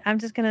know what? I'm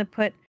just gonna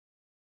put.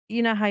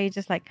 You know how you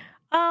just like,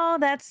 oh,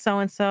 that's so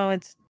and so.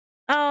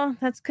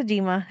 That's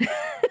Kojima.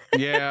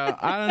 Yeah,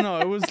 I don't know.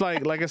 It was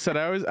like I said,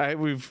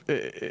 we've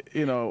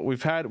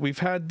had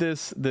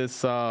this we've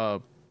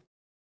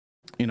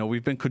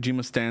been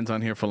Kojima stands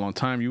on here for a long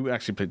time. You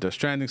actually played Death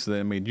Stranding, so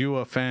that made you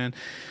a fan.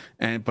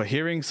 But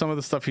hearing some of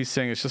the stuff he's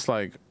saying, it's just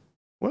like,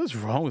 what is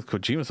wrong with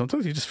Kojima?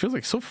 Sometimes he just feels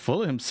like so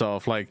full of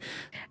himself. Like,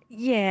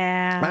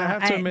 yeah, I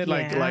have to admit,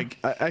 yeah.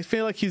 I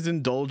feel like he's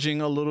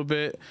indulging a little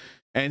bit,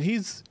 and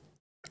he's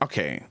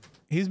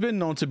been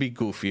known to be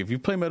goofy. If you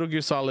play Metal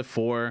Gear Solid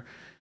 4,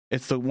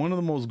 it's one of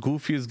the most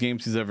goofiest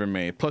games he's ever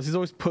made. Plus, he's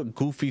always put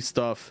goofy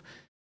stuff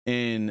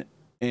in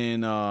his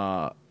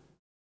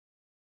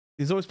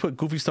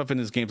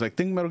games. Like,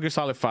 think Metal Gear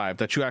Solid 5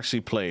 that you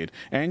actually played,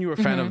 and you were a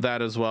fan of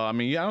that as well. I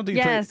mean, I don't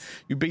think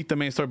you beat the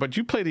main story, but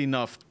you played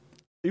enough.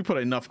 You put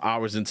enough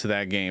hours into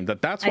that game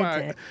that's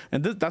why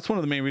that's one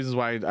of the main reasons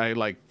why I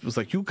was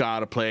like, you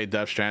gotta play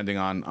Death Stranding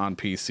on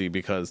PC,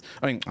 because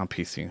on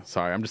PC.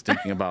 Sorry, I'm just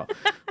thinking about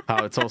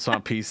how it's also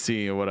on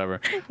PC or whatever.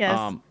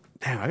 Yes.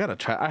 Damn, I gotta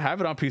try. I have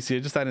it on PC. I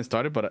didn't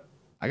start it, but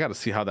I gotta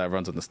see how that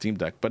runs on the Steam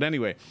Deck. But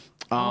anyway,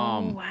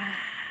 wow.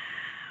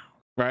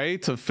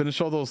 Right, to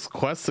finish all those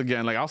quests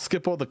again. Like, I'll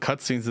skip all the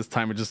cutscenes this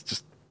time and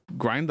just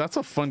grind. That's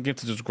a fun game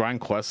to just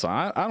grind quests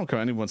on. I don't care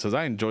what anyone says.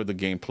 I enjoyed the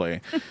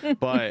gameplay,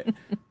 but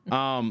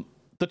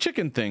the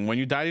chicken thing, when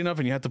you died enough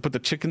and you had to put the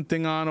chicken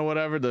thing on or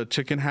whatever, the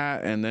chicken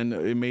hat, and then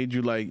it made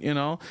you like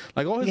all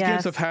his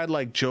games have had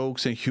like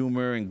jokes and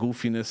humor and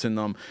goofiness in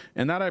them,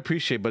 and that I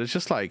appreciate. But it's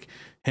just like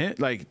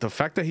the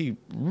fact that he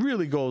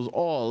really goes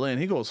all in.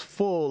 He goes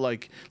full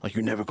like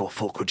you never go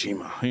full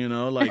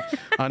Kojima, like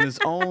on his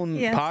own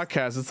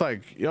podcast. It's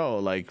like,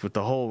 like with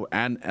the whole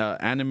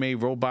anime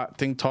robot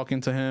thing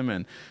talking to him,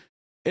 and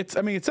it's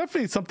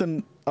definitely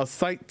something, a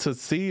sight to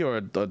see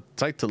or a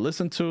sight to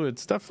listen to.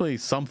 It's definitely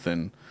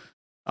something.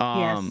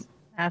 Yes,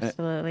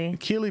 absolutely.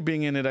 Keely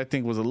being in it, I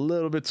think, was a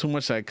little bit too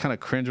much. I kind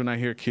of cringe when I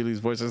hear Keely's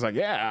voice. It's like,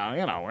 we're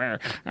here,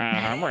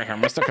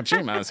 Mr.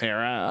 Kojima's here.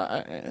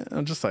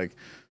 I'm just like,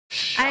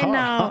 I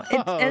know.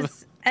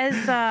 It's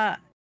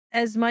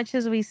as much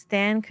as we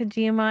stand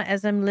Kojima,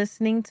 as I'm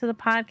listening to the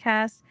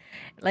podcast,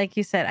 like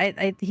you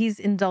said, he's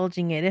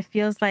indulging it. It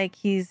feels like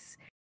he's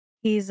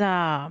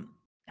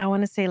I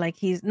want to say, like,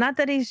 he's not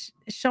that he's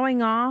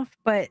showing off,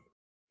 but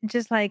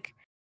just like,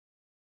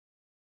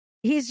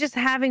 he's just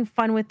having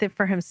fun with it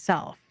for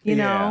himself, you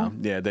know?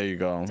 Yeah, there you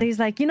go. So he's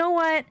like, you know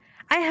what?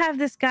 I have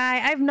this guy.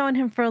 I've known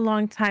him for a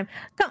long time.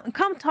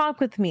 Come talk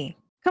with me.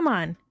 Come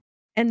on.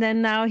 And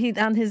then now he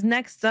on his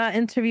next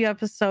interview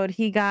episode,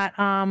 he got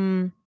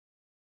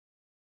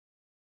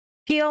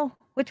Peele.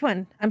 Which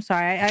one? I'm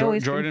sorry. I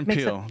always Jordan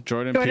mix Peele. up.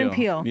 Jordan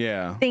Peele.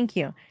 Yeah. Thank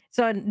you.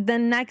 So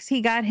then next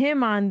he got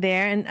him on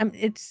there, and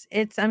it's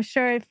I'm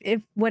sure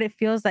if what it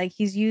feels like,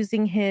 he's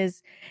using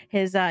his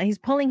he's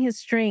pulling his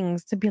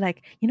strings to be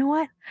like, you know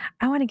what,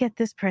 I want to get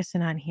this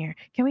person on here.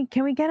 Can we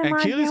get him and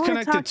on? Keely's here?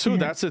 connected too.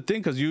 That's the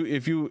thing, because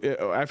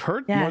I've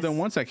heard more than Yes.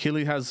 once that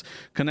Keely has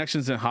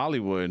connections in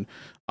Hollywood.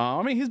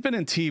 I mean, he's been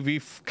in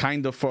TV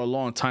kind of for a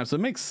long time, so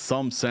it makes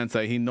some sense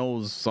that he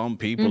knows some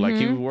people. Like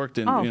he worked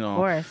in, Oh, of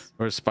course.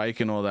 or Spike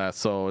and all that.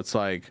 So it's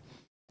like,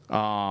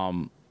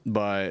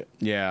 but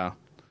yeah.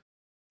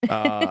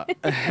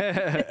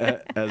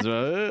 As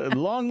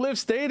long live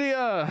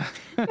Stadia.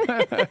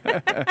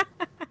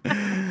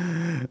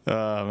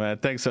 Man,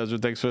 thanks, Ezra.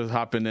 Thanks for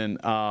hopping in.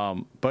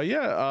 But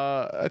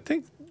yeah, I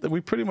think that we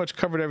pretty much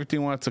covered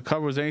everything we wanted to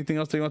cover. Is there anything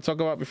else that you want to talk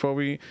about before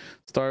we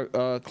start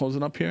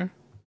closing up here?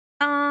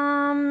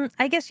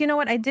 I guess, you know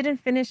what, I didn't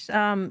finish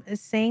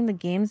saying the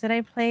games that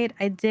I played.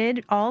 I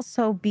did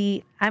also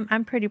beat.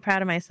 I'm pretty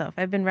proud of myself.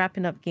 I've been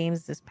wrapping up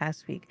games this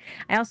past week.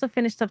 I also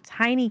finished up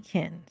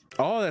Tinykin.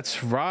 Oh,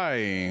 that's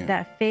right.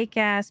 That fake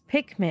ass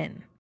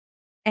Pikmin,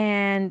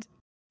 and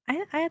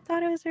I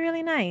thought it was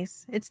really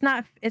nice. It's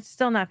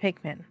still not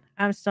Pikmin.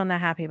 I'm still not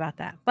happy about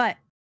that, but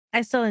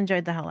I still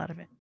enjoyed the hell out of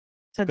it.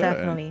 So Good.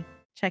 Definitely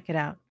check it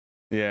out.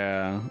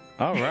 Yeah.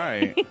 All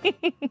right.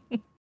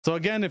 So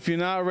again, if you're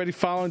not already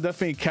following,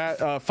 definitely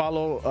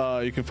follow.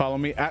 You can follow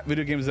me at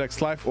Video Games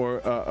X Life or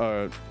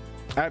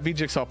at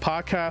VGXL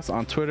Podcast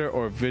on Twitter,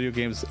 or Video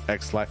Games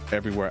X Life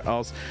everywhere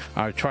else.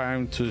 I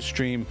try to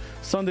stream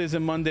Sundays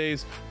and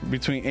Mondays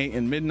between 8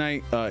 and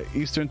midnight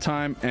Eastern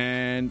time,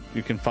 and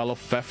you can follow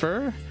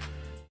Pfeffer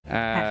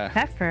At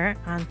Pfeffer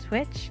on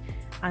Twitch,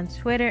 on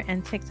Twitter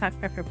and TikTok.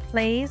 Pfeffer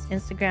Plays,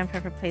 Instagram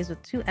Pfeffer Plays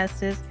with 2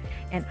 S's,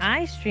 and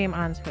I stream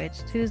on Twitch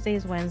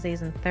Tuesdays,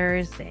 Wednesdays, and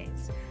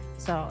Thursdays.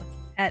 So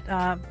at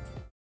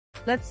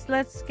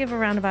let's give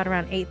around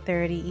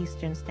 8:30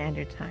 Eastern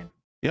Standard Time.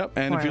 Yep,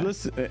 and if you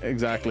listen,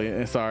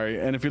 exactly.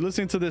 Sorry, and if you're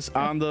listening to this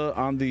on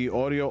the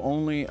audio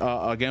only,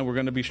 again, we're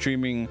going to be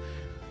streaming.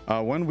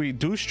 When we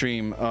do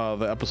stream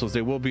the episodes,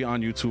 they will be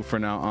on YouTube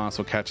from now on.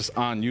 So catch us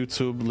on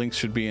YouTube. Links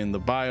should be in the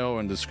bio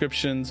and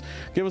descriptions.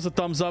 Give us a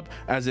thumbs up,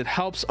 as it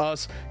helps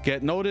us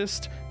get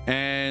noticed,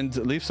 and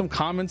leave some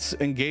comments.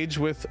 Engage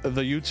with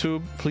the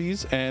YouTube,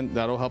 please, and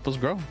that'll help us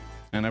grow.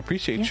 And I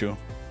appreciate you.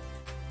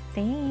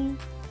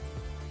 Thanks.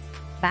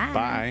 Bye. Bye.